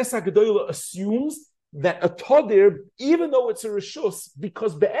Shiur Knesset HaGedolah assumes that a Todir, even though it's a Rishus,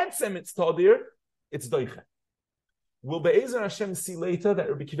 because Be'etzem it's Todir, it's doiche. Will Be'ez Hashem see later that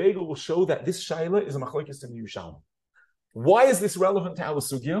Rabbi Akiva Eiger will show that this Shaila is a machlokes in Yerushalmi. Why is this relevant to our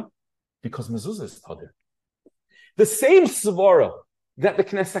sugya? Because Mezuzah is Todir. The same svara that the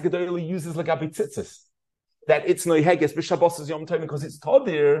Knesset HaGedolah uses l'gabi tzitzis, that it's noiheges b'shabbos yom tovim because it's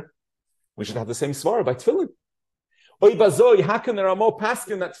todir, we should have the same svara by tefillin. Oy bazoi, how can there are more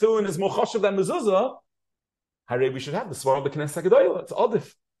paskin that tefillin is more choshev than mezuzah? Hare, we should have the svara of the Knesset HaGedolah. It's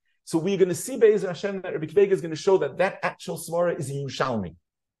odif. So we're going to see Be'ez Hashem that Rabbi Akiva Eiger is going to show that actual svara is a Yerushalmi,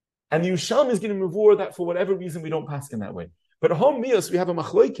 and the Yerushalmi is going to move over that for whatever reason we don't paskin that way. But at home mios we have a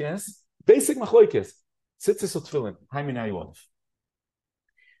machloikes, basic machloikes. Tzitzis or tefillin, haimin ayuodif.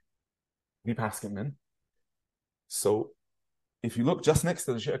 We paskin men. So, if you look just next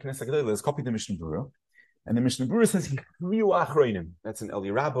to the Shiur Knesset HaGedolah, there's copied the Mishnah Berurah, and the Mishnah Berurah says hichriu achroinim. That's an El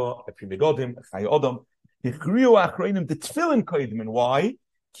Yerabah, a Pri Megodim, a Chai Odom. Hichriu achroinim the tefillin koidim, and why?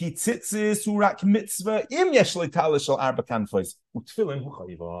 Ki tzitzis urak mitzvah im yesh leitala shel arba kanfos. Utfilin hu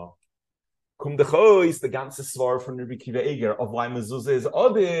chayiva. Kum de chois, the ganze svar from Rabbi Kiva Eger of why mezuzah is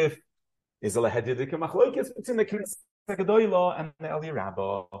odif is a lehedidik machloikis between the Knesset Gedolah and the Eli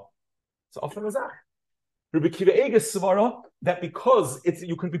Rabbah. So often as that. Rabbi Kiva Eger's svara that because it's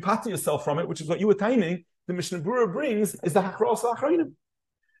you can be part of yourself from it, which is what you were timing, the Mishnah Berurah brings is the hachros la'achronim.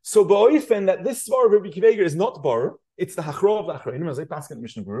 So ba'oifen that this svara of Rabbi Kiva Eger is not bar, it's the hachro of la'achronim, as I pass in the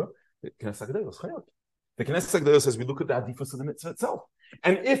Mishnah Berurah. The Knesset Gedolah is chayok. The Knesset Gedolah says we look at the adifus of the mitzvah itself.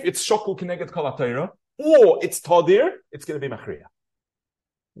 And if it's shokul keneged kol ha'torah, or it's tadir, it's going to be machriya.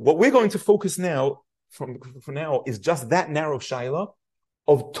 What we're going to focus now, for now, is just that narrow shaila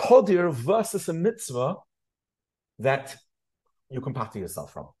of tadir versus a mitzvah that you can part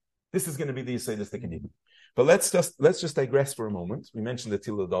yourself from. This is going to be the Yisodis Tekenim. But let's just digress for a moment. We mentioned the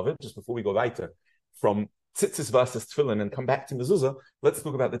Tila David just before we go weiter from tzitzis versus tefillin and come back to mezuzah. Let's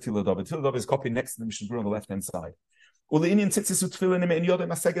talk about the Tila David. Tila David is copied next to the Mishnah Berurah on the left hand side. Uleinian tzitzis utfillin im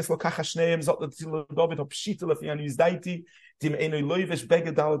yodem aseges lokacha shneim zot the Tila David of pshita lefianu yizdaiti dim enoi loivish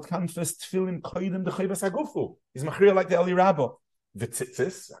beged dalet kanfes tefillin koidem de chayvas hagufu. He's machriya like the Eli Rabbah. The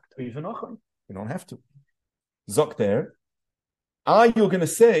tzitzis even ochon. You don't have to. Zok there. Are you going to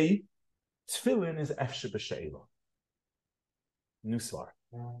say tefillin is efshe b'sheila? Nusvar.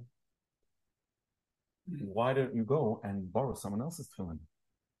 Why don't you go and borrow someone else's tefillin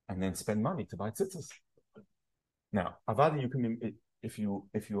and then spend money to buy tzitzis? Now, avadi, you can if you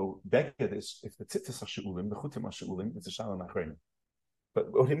beg this, if the tzitzis are she'ulim, the chutim are she'ulim, it's a shalom achrenim.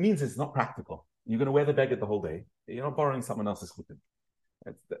 But what it means is it's not practical. You're going to wear the beged the whole day. You're not borrowing someone else's chutim.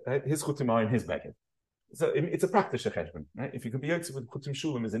 His chutim are in his beged. So it's a practice cheshbon, right? If you can be yotze with chutim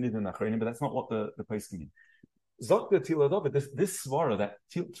shulim is a nidin achrenim, but that's not what the place can mean. Zok the tila david, this svara that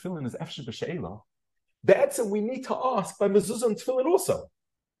tefillin is efshe b'sheila. Be'etzem we need to ask by mezuzah and tefillin also.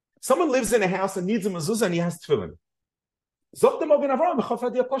 Someone lives in a house and needs a mezuzah and he has tefillin. Zok the Magen Avraham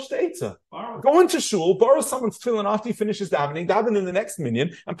b'chafad yaposh te'etza. Go into shul, borrow someone's tefillin after he finishes daven in the next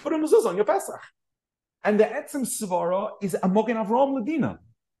minyan, and put a mezuzah on your Pesach. And the etzem svara is a Magen Avraham ledina.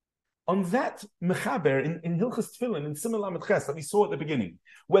 On that mechaber in Hilchos Tefilin in Simon Lamed Ches that we saw at the beginning,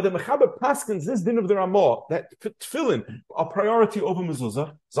 where the mechaber paskins this din of the Ramah that Tefillin are priority over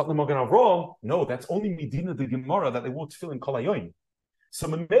mezuzah. Zot the Magen Avraham, no, that's only midina the Gemara that they wore Tefillin kol hayoyim. So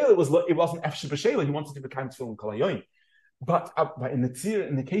Mamela it wasn't efshe b'sheila. He wanted to become Tefillin kol hayoyim. But in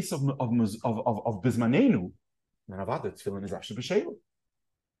the case of Bismanenu, Nanavada Tefillin is efshe b'sheila.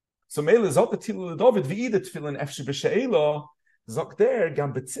 So Mela zot the Tila David v'ida Tefillin efshe b'sheila. Zok there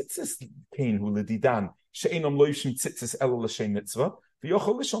gam betzitzis kein hu ledidan she'enom loishim tzitzis elo l'shem mitzvah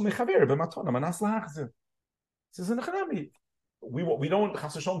v'yochol lishol mechaver b'matona manas lahachzer. This is an echanami. We don't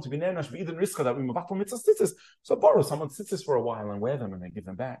chas v'sholom to be nenash b'idin riska that we mevatel mitzvah tzitzis. So borrow someone's tzitzis for a while and wear them and then give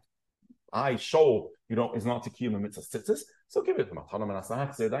them back. I show is not to kill a mitzvah tzitzis, so give it to matana manas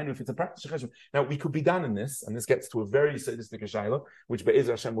lahachzer. I know if it's a practice cheshbon. Now we could be done in this, and this gets to a very sadistic shaila, which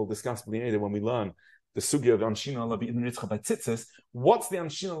Be'ezer Hashem will discuss when we learn the sugya of Anshina Allah B'idin Ritzcha by tzitzis. What's the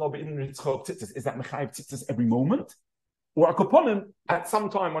Anshina Allah B'idin Ritzcha of tzitzis? Is that mechayiv tzitzis every moment? Or akoponim, at some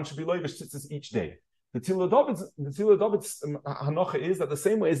time one should be loivish tzitzis each day. The Tila David's hanocha is that the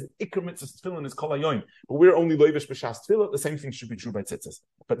same way as ikr mitzvahs tefillin is kol hayoyim, but we're only loivish b'shas tefillah, the same thing should be true by tzitzis.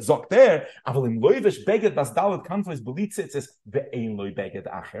 But zok there, avolim loivish beged bas dalet kanfos b'li tzitzis ve'ein loy beged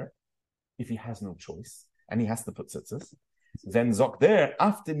acher, if he has no choice, and he has to put tzitzis, then zok there,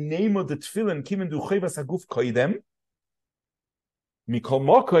 after name of the tefillin, kimen du chayvas haguf koidem, mikol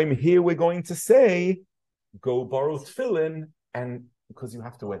mokoim, here we're going to say, go borrow tefillin, and because you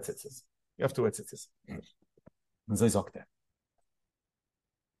have to wear tzitzis. You have to wear tzitzis. And so zok there.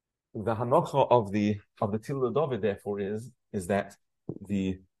 The hanocha of the Tila David, therefore, is that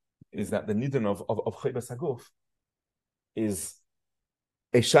the nidin of chayvas haguf is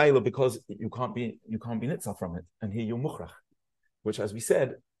a shayla because you can't be nitzah from it, and here you're muchrach, which, as we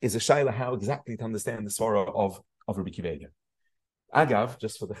said, is a shayla how exactly to understand the svara of Rabbi Kiva Eger. Agav,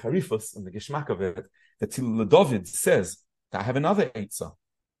 just for the charifus and the geshmak of it, the Tila David says that I have another eitzah.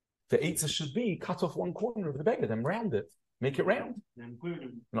 The eitzah should be cut off one corner of the beged and round it, make it round.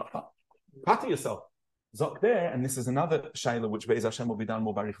 Not pat yourself. Zok there, and this is another shayla which Be'ez Hashem will be done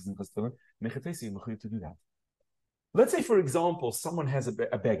more barichas in Chastulin. Mechatesi mechuyev to do that. Let's say, for example, someone has a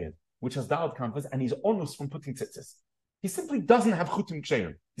beged which has dalad kanfas and he's onus from putting tzitzis. He simply doesn't have chutim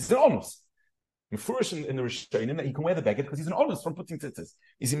ksherim. He's an onus. Mefurish in the Rishonim that he can wear the beged because he's an onus from putting tzitzis.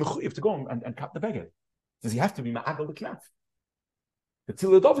 Is he mechuyev to go and cut the beged? Does he have to be ma'agal the knaf? The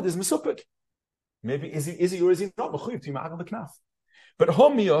Tila David is mesupik. Maybe is he or is he not mechuyev to be ma'agal the knaf? But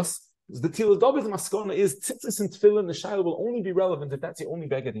homios The Tila David's maskana is tzitzis and tefillin. The shaila will only be relevant if that's the only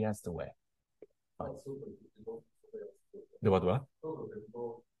beggar he has to wear. Fine. The what?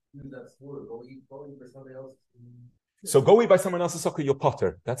 So go eat by someone else's sukkah, you're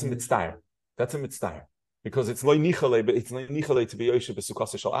potter. That's a mitzvah. That's a mitzvah. Because it's loy nichale, but it's loy nichale to be yoshe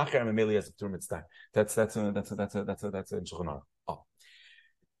b'sukkasa shal acher and memeli as a tur mitzvah. That's a Shulchan Aruch. Oh.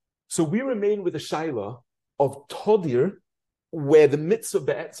 So we remain with a shaila of todir, where the mitzvah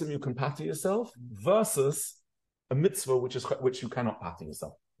be'etzim you can pater yourself versus a mitzvah which you cannot pater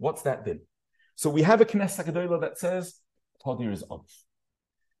yourself. What's that din? So we have a Knesset HaGedolah that says todir is odif.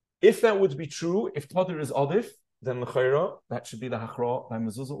 If that would be true, if todir is odif, then l'chayra that should be the hachra by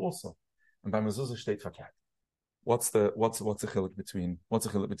mezuzah also, and by mezuzah shteit fakat. What's the chiluk between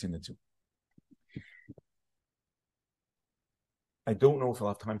the two? I don't know if I'll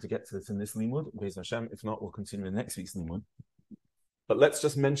have time to get to this in this limud. Be'ez Hashem. If not, we'll continue in next week's limud. But let's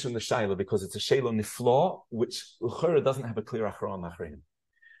just mention the shaila because it's a shaila nifla, which l'chayra doesn't have a clear hachra on l'achrein.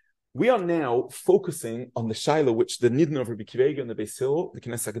 We are now focusing on the shaila which the Nidna of Rabbi Akiva Eiger and the Beis Hillel, the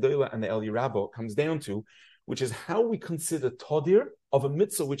Knesset HaGedolah and the El Yerabah comes down to, which is how we consider todir of a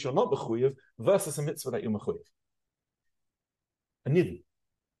mitzvah which you're not mechuyev versus a mitzvah that you're mechuyev. A nidin.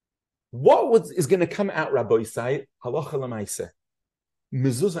 What is going to come out, Rabbi Yisai, halacha l'maiseh,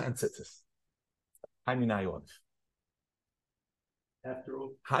 mezuzah and tzitzis? I mean, after the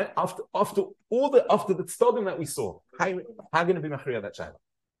tzedodim that we saw, how going to be machriya that shaila?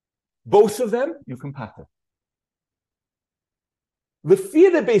 Both of them, you can pater.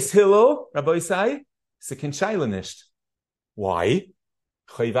 Lefi the Beis Hillel, Rabbi Yisai, sekin shaila nisht. Why?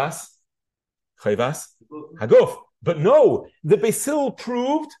 Chayvas, haguf. But no, the Beis Hillel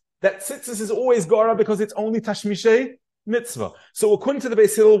proved that tzitzis is always gara because it's only tashmishay mitzvah. So according to the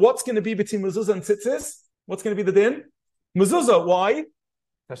Beis Hillel, what's going to be between mezuzah and tzitzis? What's going to be the din? Mezuzah. Why?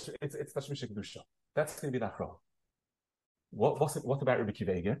 It's tashmishay kedusha. That's going to be the achra. What about Rabbi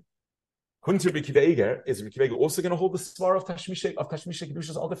Akiva Eiger? According to Rabbi Akiva Eiger, is Rabbi Akiva Eiger also going to hold the svar of tashmishay kedusha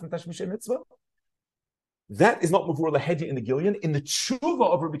is all different tashmishay mitzvah? That is not mavur lahedi in the Gillian. In the tshuva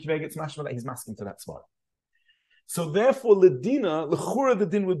of Rabbi Akiva Eiger, it's mashma that he's masking to that svar. So therefore, ledina, lechura the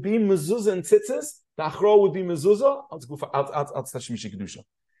din would be mezuzah and tzitzis. The achra would be mezuzah. Out tashmishay kedusha.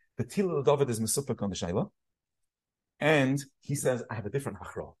 The Tila David is mesupik on the shaila, and he says, I have a different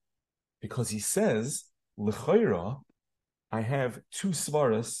achra, because he says lechayra, I have two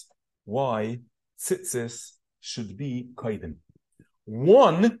svaras why tzitzis should be kaidim.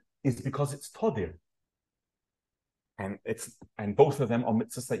 One is because it's todir, and both of them are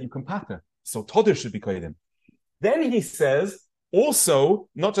mitzvahs that you can pater. So todir should be kaidim. Then he says, also,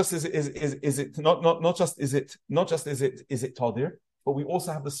 not just is it todir, but we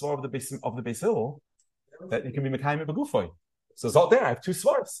also have the svar of the Beis Hillel that you can be mekayim begufay. So it's out there. I have two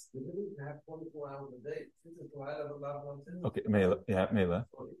svars. You have 24 hours a day. Okay, Mela.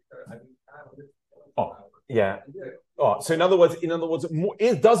 Oh, yeah. Oh, so in other words,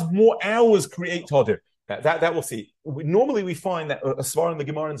 does more hours create todir? That we'll see. Normally we find that a svar in the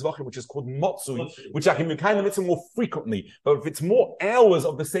Gemara in Zvachim, which is called motzui, which I can be kind of mitzvah more frequently. But if it's more hours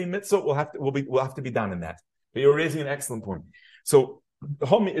of the same mitzvah, we'll have to be done in that. But you're raising an excellent point. So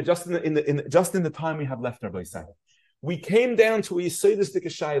just in the time we have left, Rabbi Yisai, we came down to a yisodistic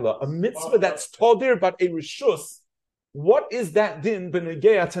shaila, a mitzvah that's todir but a rishus. What is that din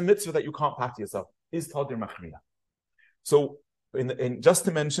b'negei to mitzvah that you can't pat yourself? Is todir machriya? So, just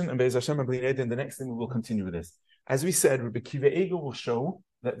to mention, and Be'ez Hashem in the next thing we will continue with this. As we said, Rabbi Akiva Eiger will show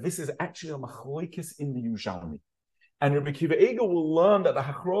that this is actually a machloikis in the Yerushalmi. And Rabbi Akiva Eiger will learn that the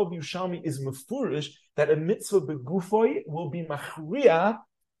hachra of Yerushalmi is mefurish, that a mitzvah begufoy will be machriya.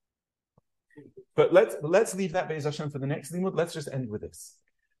 But let's leave that Be'ez Hashem for the next limud. Let's just end with this.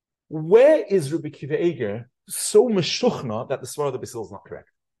 Where is Rabbi Akiva Eiger so meshuchna that the svar of the Beis Hillel is not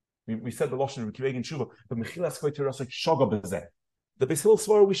correct? We said the lashon of Rabbi Akiva Eiger in Shuva, but mechilas koyterasok shaga bezeh. The Beis Hillel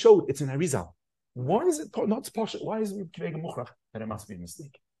svar we showed, it's in Harizal. Why is it not posh? Why is Rabbi Akiva Eiger muchrach that it must be a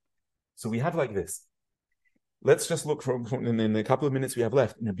mistake? So we have like this. Let's just look from in a couple of minutes we have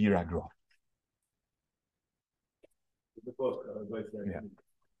left in a Bir Agra. Yeah.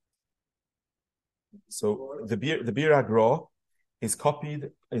 So the Bir Agra is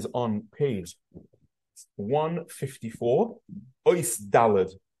on page 154. Ois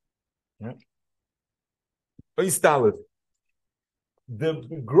Daled. Right? Ois Daled. The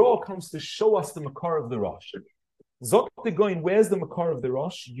Gra comes to show us the makar of the Rosh. Zok the going, where's the makar of the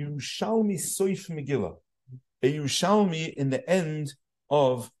Rosh? Yerushalmi Soif Megillah. A Yerushalmi in the end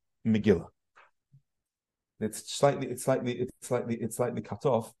of Megillah. It's slightly cut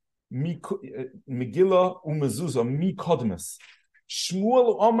off. Megillah u'Mezuzah mi kodmas.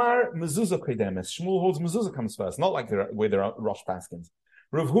 Shmuel Omar Mezuza Kodemes. Shmuel holds Mezuzah comes first, not like the way there are Rosh Paskins.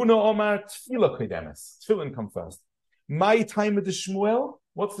 Rav Huna Omar Tefillah Kodemes. Tefillin come first. My time of the Shmuel.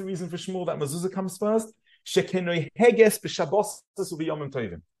 What's the reason for Shmuel that Mezuzah comes first? Shekenoi Heges b'Shabbos u'Yomim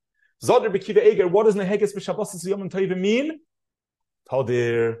Tovim. Zodr b'Kiva Eger. What does Neheges b'Shabbos u'Yomim Tovim mean?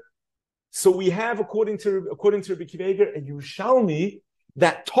 Tadir. So we have, according to Rabbi Kiva Eger and Yerushalmi,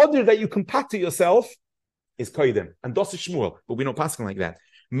 that Tadir that you can pack to yourself is Koidem. And das is Shmuel, but we don't pass like that.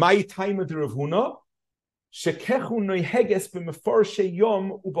 My time of the Rav Huna, shekechu noiheges b'mefarshe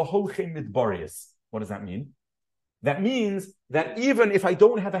yom u'baholchem midbarius. What does that mean? That means that even if I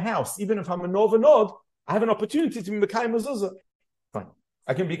don't have a house, even if I'm a nov and nod, I have an opportunity to be Mekayim Mezuzah. Fine.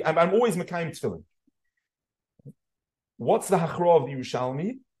 I'm always Mekayim Tefillin. What's the hachra of the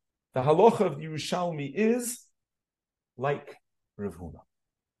Yerushalmi? The halacha of the Yerushalmi is like Rav Huna.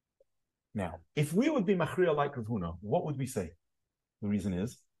 Now, if we would be machriya like Rav Huna, what would we say? The reason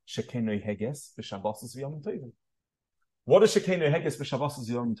is shekenoi heges b'Shabbos v'Yom Tovim. What does shekenoi heges b'Shabbos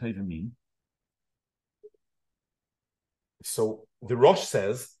v'Yom Tovim mean? So the Rosh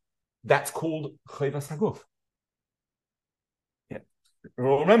says that's called chayvas haguf. Yeah.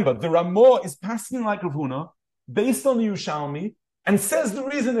 Remember, the Ramah is passing like Rav Huna based on the Yerushalmi and says the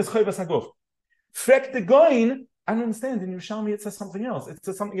reason is chayvas haguf. Frek the Goin, I don't understand. In Yerushalmi it says something else. It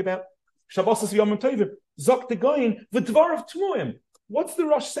says something about Shabbos v'Yom Tovim. Zok the Goin v'dvar of Tmuim. What's the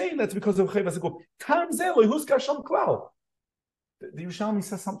Rosh saying? That's because of chayvas haguf. Tam zeloi who's kasham klal. The Yerushalmi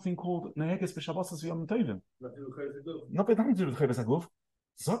says something called Neheges b'Shabbos v'Yom Tovim. Not nothing to do with chayvas haguf.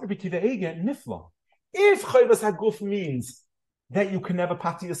 Zok Rabbi Kiva Eger nifla. If chayvas haguf means that you can never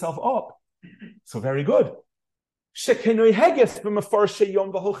pattern yourself up, so very good. Shekenoi heges b'mefarshe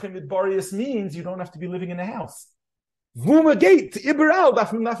yom v'holchem midbarius means you don't have to be living in a house. Vuma gate iberal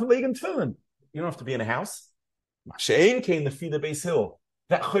dafim legen tefillin. You don't have to be in a house. Mashein came the feeder base hill.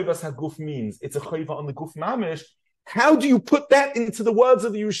 That chayvas haguf means it's a chayva on the guf mamish. How do you put that into the words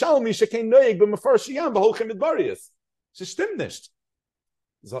of the Yerushalmi? Shekenoi b'mefarshe yom v'holchem midbarius. Shestim nicht.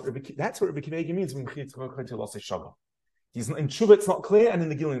 That's what Rabbi Kiva Eger means. He's in Tshuva, it's not clear, and in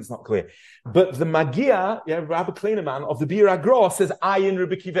the Gilin, it's not clear. But the Magia, Rabbi Kleineman of the Bir Agra says, I in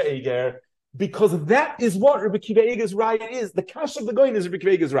Rabbi Kiva Eger, because that is what Rabbi Kiva Eger's raya is. The Kash of the Goin is Rabbi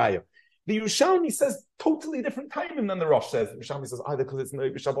Kiva Eger's raya. The Yerushalmi says totally different timing than the Rosh says. The Yerushalmi says either because it's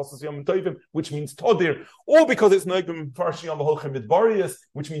Noeg B'Shabbos Yom Tovim, which means Todir, or because it's Noeg B'Mfarshi Yom V'Holchem Midbarius,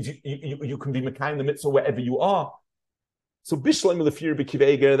 which means you can be Mekayim the mitzvah wherever you are. So Bishlam Lefir B'Kiva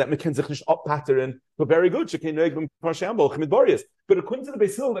Eger that Mekan sich nicht up pattern, but very good. Shekein Noeg B'Mfarshi Yom V'Holchem Midbarius. But according to the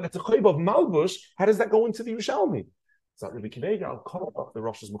Beis Hillel, that it's a chayv of Malbush, how does that go into the Yerushalmi? So Rabbi Kiva Eger, I'll call up the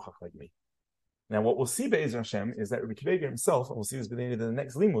Rosh Muchach like me. Now what we'll see Be'ez Hashem is that Rabbi Kiva Eger himself, and we'll see this by the end of the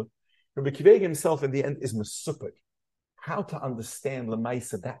next limud, Rabbi Kiva Eger himself in the end is mesupik. How to understand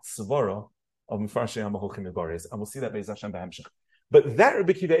Lamaisa, that svara of Mfarshei Yom V'Holchem Midbarius. And we'll see that Be'ez Hashem B'Hamshech. But that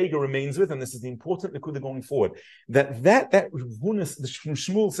Rabbi Kiva Eger remains with, and this is the important nekuda going forward, that Vunas, the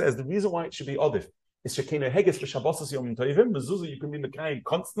Shmuel says, the reason why it should be odif is Shekeinu Heges B'Shabbos Yom Tovim, Mezuzah you can be Mekayim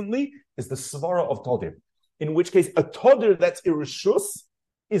constantly, is the svara of Todir. In which case, a Todir that's irishus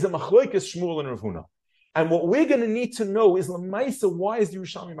is a machloikes Shmuel and Rav Huna. And what we're going to need to know is Lamaisa, why is the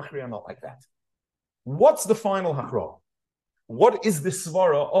Yerushalmi Machriya not like that? What's the final hachra? What is the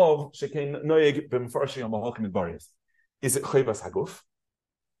svara of Shekein Noeg B'Mfarshi Yom V'Holchem Midbarius? Is it chayvas haguf?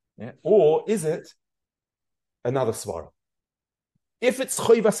 Yeah. Or is it another svara? If it's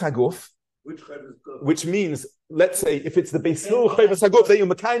chayvas haguf, which means, let's say, if it's the Beis Hillel chayvas haguf, that you're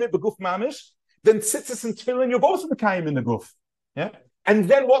mekayim it b'guf mamish, then tzitzis and tefillin, you're both mekayim in the guf. Yeah? And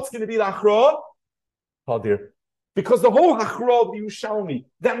then what's going to be the achra? Tadir. Because the whole achra of the Yerushalmi,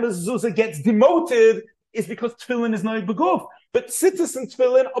 that mezuzah gets demoted, is because tefillin is noig b'guf. But tzitzis and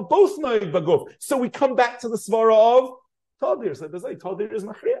tefillin are both noig b'guf. So we come back to the svara of Tadir. So there's like Tadir is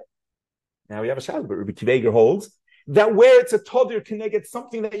machriya. Now we have a shadow, but Rabbi Kiva Eger holds that where it's a Tadir connected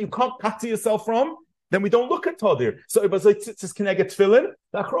something that you can't cut to yourself from, then we don't look at Tadir. So it was like tzitzis connected tefillin,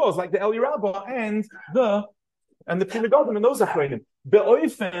 the achros like the Eli Rabbah and the Pri Megadim and those achronim.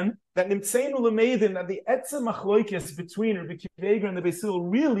 Be'oifen that nimtzeinu lemeidin that the etzem machloikis between Rabbi Kiva Eger and the Beis Hillel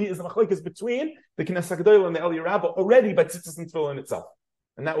really is a machloikis between the Knesset HaGedolah and the Eli Rabbah already by tzitzis and tefillin itself.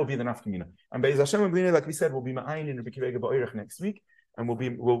 And that will be the nafkamina. And Be'ez Hashem, like we said, we'll be ma'ayin in Rabbi Kiva Eger ba'oirech next week, and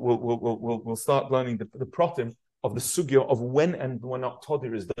we'll start learning the protim of the sugya of when and when not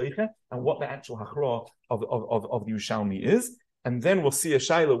Todir is doiche, and what the actual hachra of the Yerushalmi is. And then we'll see a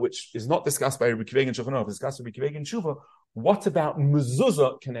shaila which is not discussed by Rabbi Kiva Eger and Shulchan Aruch, discussed by Rabbi Kiva Eger and Shuva. What about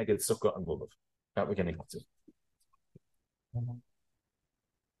mezuzah keneged sukkah and lulav? That we're getting to.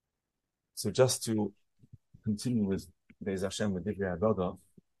 So just to continue with Be'ez Hashem with Divrei Agoda,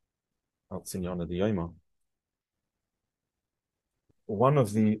 al Tziniona D'Yoma. One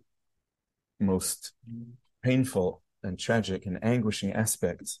of the most painful and tragic and anguishing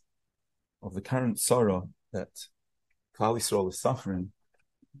aspects of the current sorrow that Klal Yisrael is suffering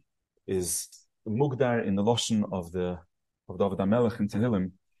is Mugdar in the Lashon of David HaMelech in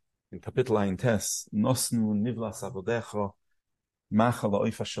Tehillim, in Kapitel Ayin Tes, Nosnu Nivlas Avodecho, Machal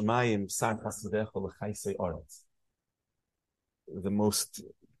Oif HaShamayim, Sar Chasadecho L'chaisei Oretz. The most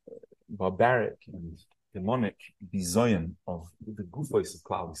barbaric and demonic bizoyan of the gufos of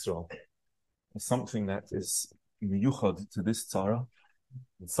Klal Yisrael is something that is miyuchad to this tzara.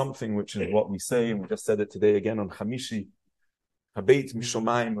 It's something which is what we say, and we just said it today again on Chamishi. Habeit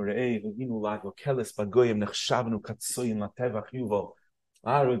mishomayim re'ei v'hinu lago keles bagoyim nechshavnu katsoyin latevach yuval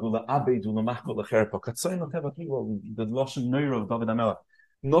aregu la'abedu l'machkol l'cherpa katsoyin latevach yuval, the Lashon Neiro of David HaMelech,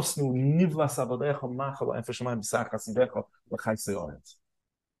 nosnu nivlas avodecho machal la'enfer shomayim b'sar chasadecho l'chaisei oretz.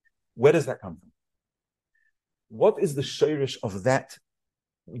 Where does that come from? What is the shirish of that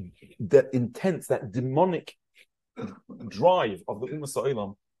intense, that demonic drive of the Ummah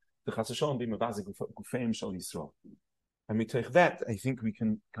Ha'olam, the Chasashon b'mavazi gufeim shel Yisrael? And we take that, I think we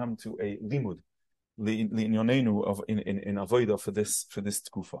can come to a limud li'inyanenu of in avodah for this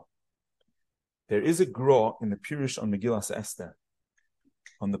tkufa. There is a gra in the Pirush on Megillas Esther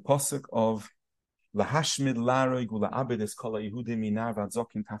on the pasuk of lahashmid laroig ula'abed es kol ha'yehudim minar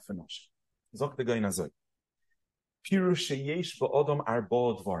v'adzokim tafenosh. Zok the gain azoi. Pirush sheyesh ba'odom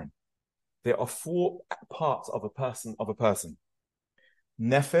arba dvarim. There are four parts of a person.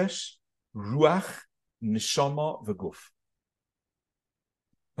 Nefesh, ruach, neshama, v'guf.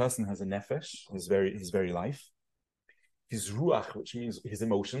 Person has a nefesh, his very life. His ruach, which means his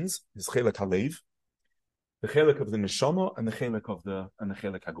emotions, his chelek halev, the chelek of the neshama, and the chelek of the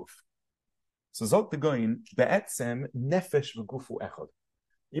chelek haguf. So zok the goyin be'etzem nefesh v'gufu echad.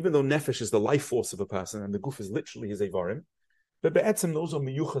 Even though nefesh is the life force of a person and the guf is literally his evarim, but be'etzem those are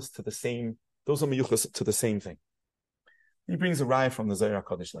miyuchas to the same. Those are miyuchas to the same thing. He brings a raya from the Zohar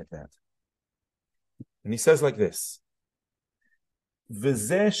HaKadosh like that, and he says like this: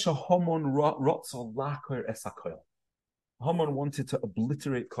 V'zeh shehamon rotzo laker es hakoil. Haman wanted to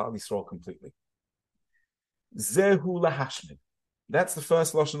obliterate Klal Yisrael completely. Zehu lahashmid. That's the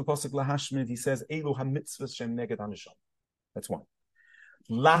first lashon of the pasuk lahashmid. He says elu hamitzvos shem neged hanisham. That's one.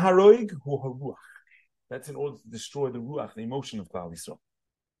 Laharoig hu haruach. That's in order to destroy the ruach, the emotion of Klal Yisrael.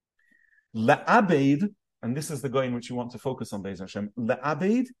 La'abed, and this is the guy in which you want to focus on, Be'ez Hashem.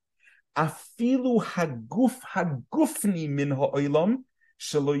 La'abed afilu hagufni min ha'olam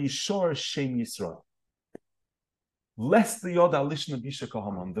shelo yishor shem Yisrael. Lest the yod alishna bisha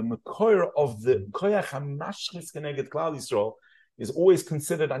kahaman, the makor of the koyach hamashchis keneged Klal Yisrael is always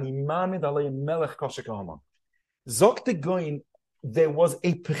considered an imanid alei melech kosher kahaman. Zok the goin, there was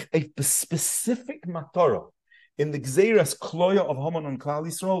a specific matara in the Gzeiras Kloya of Haman on Klal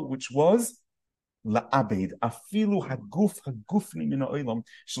Yisrael, which was la'abed afilu hagufni min ha'olam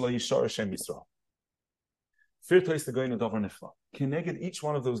shelo yishor shem Yisrael. Firtois the goin of Dover Nifla. Keneged each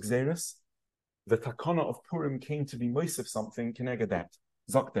one of those Gzeiras, the takana of Purim came to be moisef something. Keneged that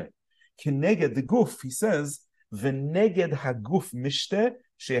zakte. Keneged the guf, he says v'neged haguf mishte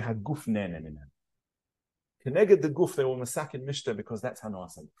she haguf nenen in him. Keneged the guf, they were masakin mishte because that's hano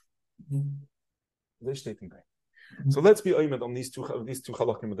asal. So let's be oimed on these two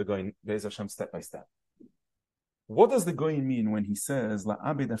halakim of the goyin Be'ez Hashem step by step. What does the goyin mean when he says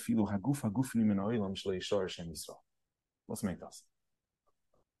la'abed afilu haguf hagufni min ha'olam shelo yishor shem Yisrael? Let's make this.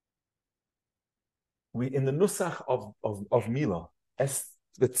 We in the nusach of Mila, es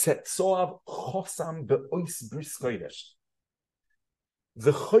the tzetzoav chosam be'ois bris kodesh.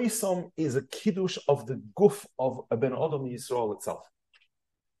 The chosam is a kiddush of the guf of a ben Adam Yisrael itself.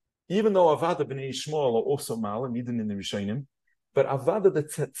 Even though avada b'nei Yishmael are also mal and even in the Rishonim, but avada the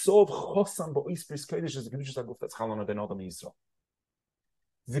tzetzoav chosam be'ois bris kodesh is a kiddush of guf that's chal on a ben Adam Yisrael.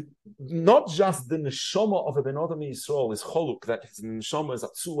 Not just the neshama of a ben Adam Yisrael is choluk, that his neshama is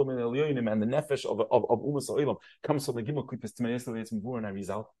atzulam and elyonim, and the nefesh of Umas Ha'olam comes from the gimel klipes tmeis le'etz mvur and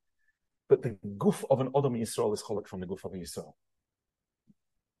arizal, but the guf of an Adam Yisrael is choluk from the guf of a Yisrael.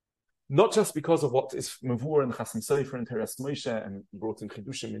 Not just because of what is mvur and Chasam Sofer and Teres Moshe and brought in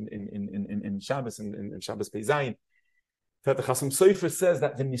chidushim in Shabbos in Shabbos Peizayin. That the Chasam Sofer says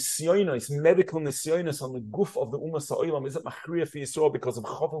that the nisyonos, medical nisyonos on the guf of the Ummah Ha'olam isn't machriya for Yisrael because of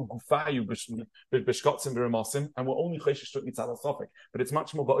chovel gufayu b'shkotzim b'remasim, and we're only cheshish shtuk mitzad sofik, but it's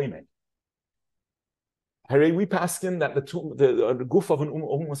much more ba'oimed. Hare we paskin that the guf of an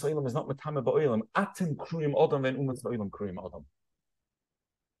Ummah Ha'olam is not matame ba'olam. Atem kruyim adam and Ummah Ha'olam kruyim adam.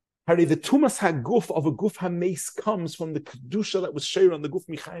 Harry, the tumas haguf of a guf hameis comes from the kedusha that was shayra on the guf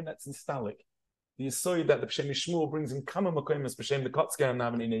michayim that's instalic. The yisoid that the B'Shem Yishmuel brings in kama makoymas B'Shem the kotzker and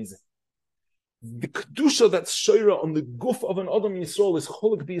navani neze. The kedusha that's shayra on the guf of an Adam Yisrael is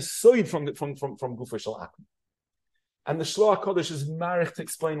cholik the yisoid from guf shel akum. And the Shloah Kodesh is marich to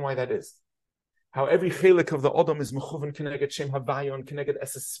explain why that is. How every chelik of the Adam is mechuven keneged Shem Havaya and keneged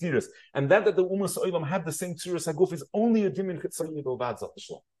Esses Sfiras. And that the Umas Olam have the same tzuras haguf is only a dimin chitzayid bilvad zot the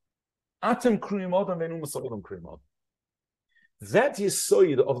Shloah. Atem kriyim Adam and Umas Olam kriyim Adam. That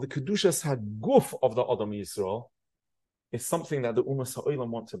yisoid of the kedushas haguf of the Adam Yisrael is something that the Umas Ha'olam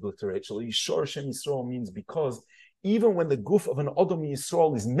want to obliterate. Yishor Shem Yisrael means because even when the guf of an Adam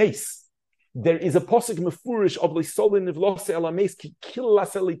Yisrael is mace, there is a posik mefurish of Lisolin Nivlose Ela Mace ki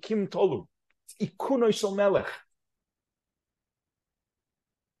killas elikim tolu. It's ikunoi shel melech.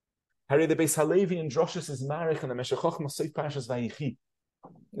 Harry the Beis Halevi and Droshes is marich and the Meshachach Masoif Parshas Vayichi.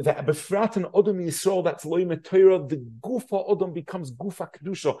 That befrat an Adam Yisrael that's loyme Torah, the gufa Adam becomes gufa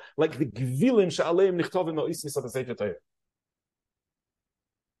kedusha, like the gvilin she'aleim nichtavim ha'ismis of the Sefer Torah.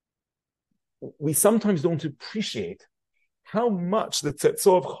 We sometimes don't appreciate how much the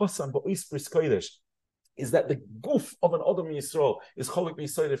tzetzor of Chosan ba'is bris kodesh is that the guf of an Adam Yisrael is cholik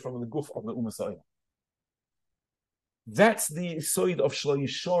b'yisoid from the guf of the Umas Ha'olam. That's the yisoid of Shlo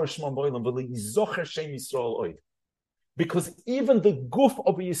Yishor Shman B'olam v'le yizocher Shem Yisrael oid. Because even the guf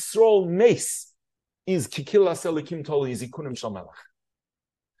of a Yisrael mace is kikilas elikim toli is ikunim shel melech.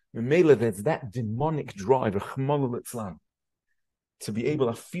 Memela, there's that demonic drive, Rachmana litzlan, to be able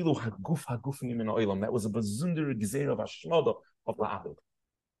to feel haguf nim in oilam. That was a bazundere gezer of hashmada of the abed.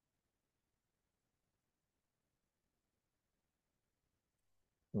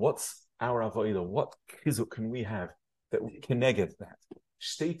 What's our avodah? What chizuk can we have that we keneged that?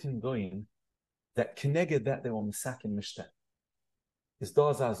 Stating going that keneged that they were misakin mishta. Is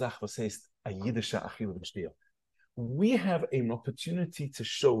da zach was says a yiddisha achil b'shtia. We have an opportunity to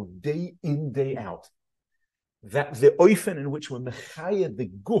show day in, day out that the oifen in which we're mechayed the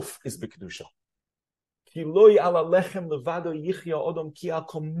guf is b'kedusha. Ki loy ala lechem levado yichya odom ki al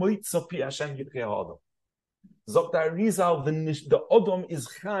komoitzo pi Hashem yichya odom. Zok da Rizal, the odom is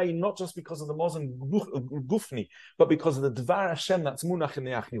chay not just because of the Muslim gufni, but because of the dvar Hashem that's munach in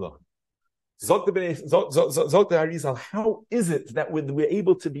the achila. Zok the Arizal, how is it that we're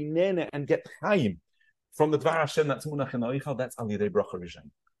able to be nene and get chayim from the dvar Hashem that's munach in the achila? That's al yidei bracha rishon.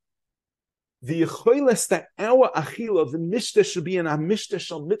 The yecholes that our achila, the mishta should be in a mishta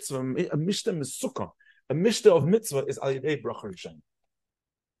shel mitzvah, a mishta mesukah, a mishta of mitzvah is al yidei bracha rishon.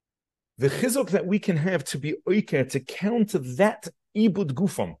 The chizuk that we can have to be oiker, to counter that ibud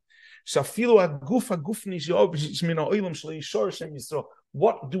gufam. Shafilu aguf agufni shmina oilam shlo yishor Shem Yisrael.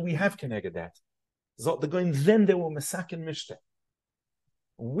 What do we have keneged that? Zot the going then they were mesakin mishte.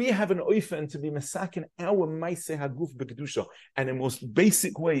 We have an oifen to be mesakin our maise haguf bekedusha, and the most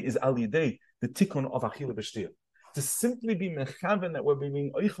basic way is al yidei the tikkun of achila b'shtir. To simply be mechaven that we're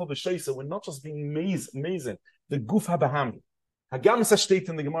being oichel b'sheisa, we're not just being amazing. The guf habaham. Hagamsa steht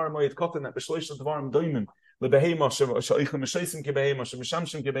in the Gemara Moed Kotten that b'shloisha dvarim doimim lebehema she'oichem mesheisim kebehema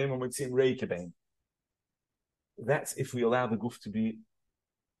she'mishamshim kebehema moitzim rei kebehema. That's if we allow the guf to be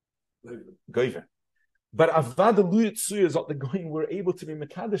goiver. But avad luyit suya is not the going we're able to be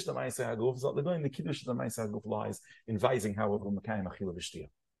mekadesh the ma'aseh haguf. Is not the going the kiddush the ma'aseh haguf lies in advising how we're mekayim achila b'shtia.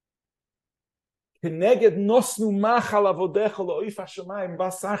 Keneged nosnu machal avodecha lo'oif hashemayim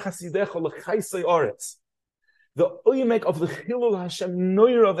basar chasidecha lechaisei oretz. The oimek of the chilul Hashem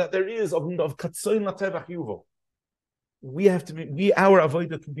noira that there is of katsoin latevach yuvo. We have to be our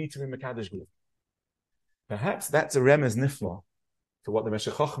avodah can be to be mekadesh guf. Perhaps that's a remez nifla to what the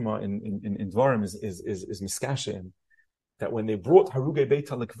Meshech Chochma in Dvarim is miskashe in, that when they brought Harugei Beita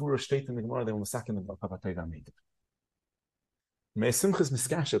lekvura state in the Gemara, they were masakin the Pavatei Vameid. Me'esimchas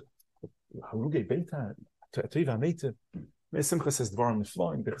miskashe Harugei Beita Tei Vameid. Me'esimchas says Dvarim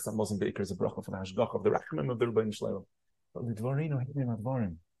nifla in Birchas Hamazon Beikar is a bracha for the Hashgach of the Rachmim of the Rebbeinu Shlomo. But the Dvarino hidden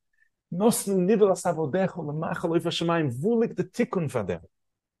Dvarim. Nosnu nidras avodecho lemachal oif hashemayim vulik the tikkun for them.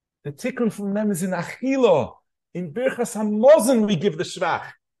 The tikkun from them is in achila. In Birchas Hamazon we give the shvach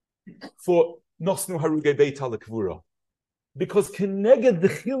for nosnu harugei beita lekvura, because keneged the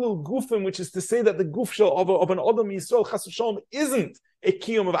chilul gufim, which is to say that the guf shel of an adam Yisrael chas v'shalom isn't a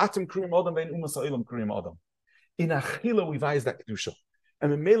kiyum of atom kriyim adam vein umas ha'olam kriyim adam. In achila we vayz that kedusha,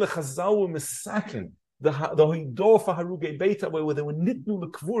 and Memele Chazal were misakin the hoidah for harugei beita where they were nitnu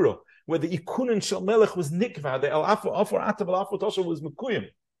lekvura, where the ikunin shel melech was nikva, the el afur atav el afur tosha was mekuyim.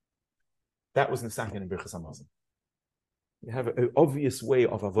 That was Nisakin in Birchas Hamazon. You have an obvious way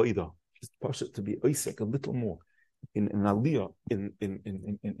of avodah, just push it to be oisek a little more. in Aliyah in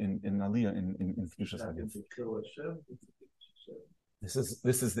Aliyah in Kedushas Hagid. This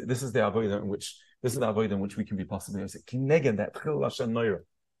is the avodah in which we can be possibly Isaac. Kinegen that Chil Hashem Noira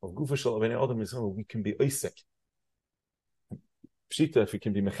of Gufa Shal Avnei Adam Yisrael, we can be Isaac. Pshita, if we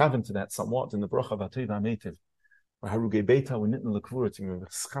can be mechaven to that somewhat in the bracha v'atei v'ametiv, or Harugei Beita v'nitn l'kvurat, we're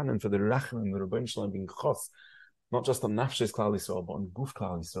schanen for the Rachman and the Rebbeinu Shalom being chos, not just on Nafshes Klal Yisrael, but on Guf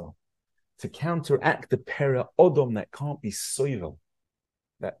Klal Yisrael, to counteract the pera odom that can't be soivel,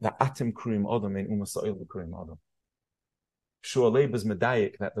 that the atim kruim odom ain't umasoil the kruim odom. Shua Leib's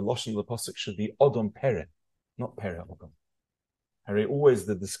medayik that the lashon of the pasuk should be odom pera, not pera odom. Harry always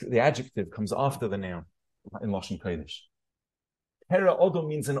the adjective comes after the noun in lashon kodesh. Pera odom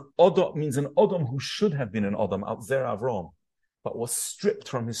means an odom who should have been an odom out zer Avram, but was stripped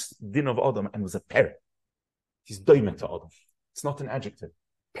from his din of odom and was a pera. He's doimen to odom. It's not an adjective.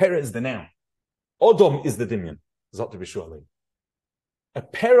 Pera is the noun. Odom is the dimyan. Zot b'shualei. A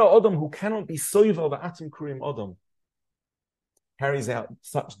pera odom who cannot be soivel ba'atim kurim odom carries out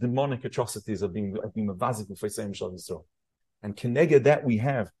such demonic atrocities of being mavazik b'feiseim shal Yisrael. And keneged that we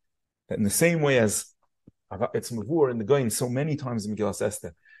have that in the same way as it's mavur in the Goyin so many times in Megillas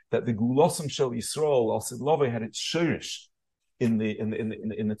Esther that the gulosim shel Yisrael al Sidlove had its shirish in the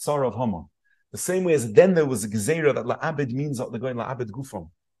tzara of Haman. The same way as then there was a gezerah that la'abed means that the Goyin la'abed gufam.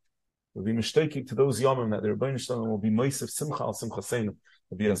 We'll be mistaking to those yomim that the Rebbeinu Shalom will be moisef simcha al simcha seinu.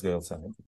 The Bias Goyal Said.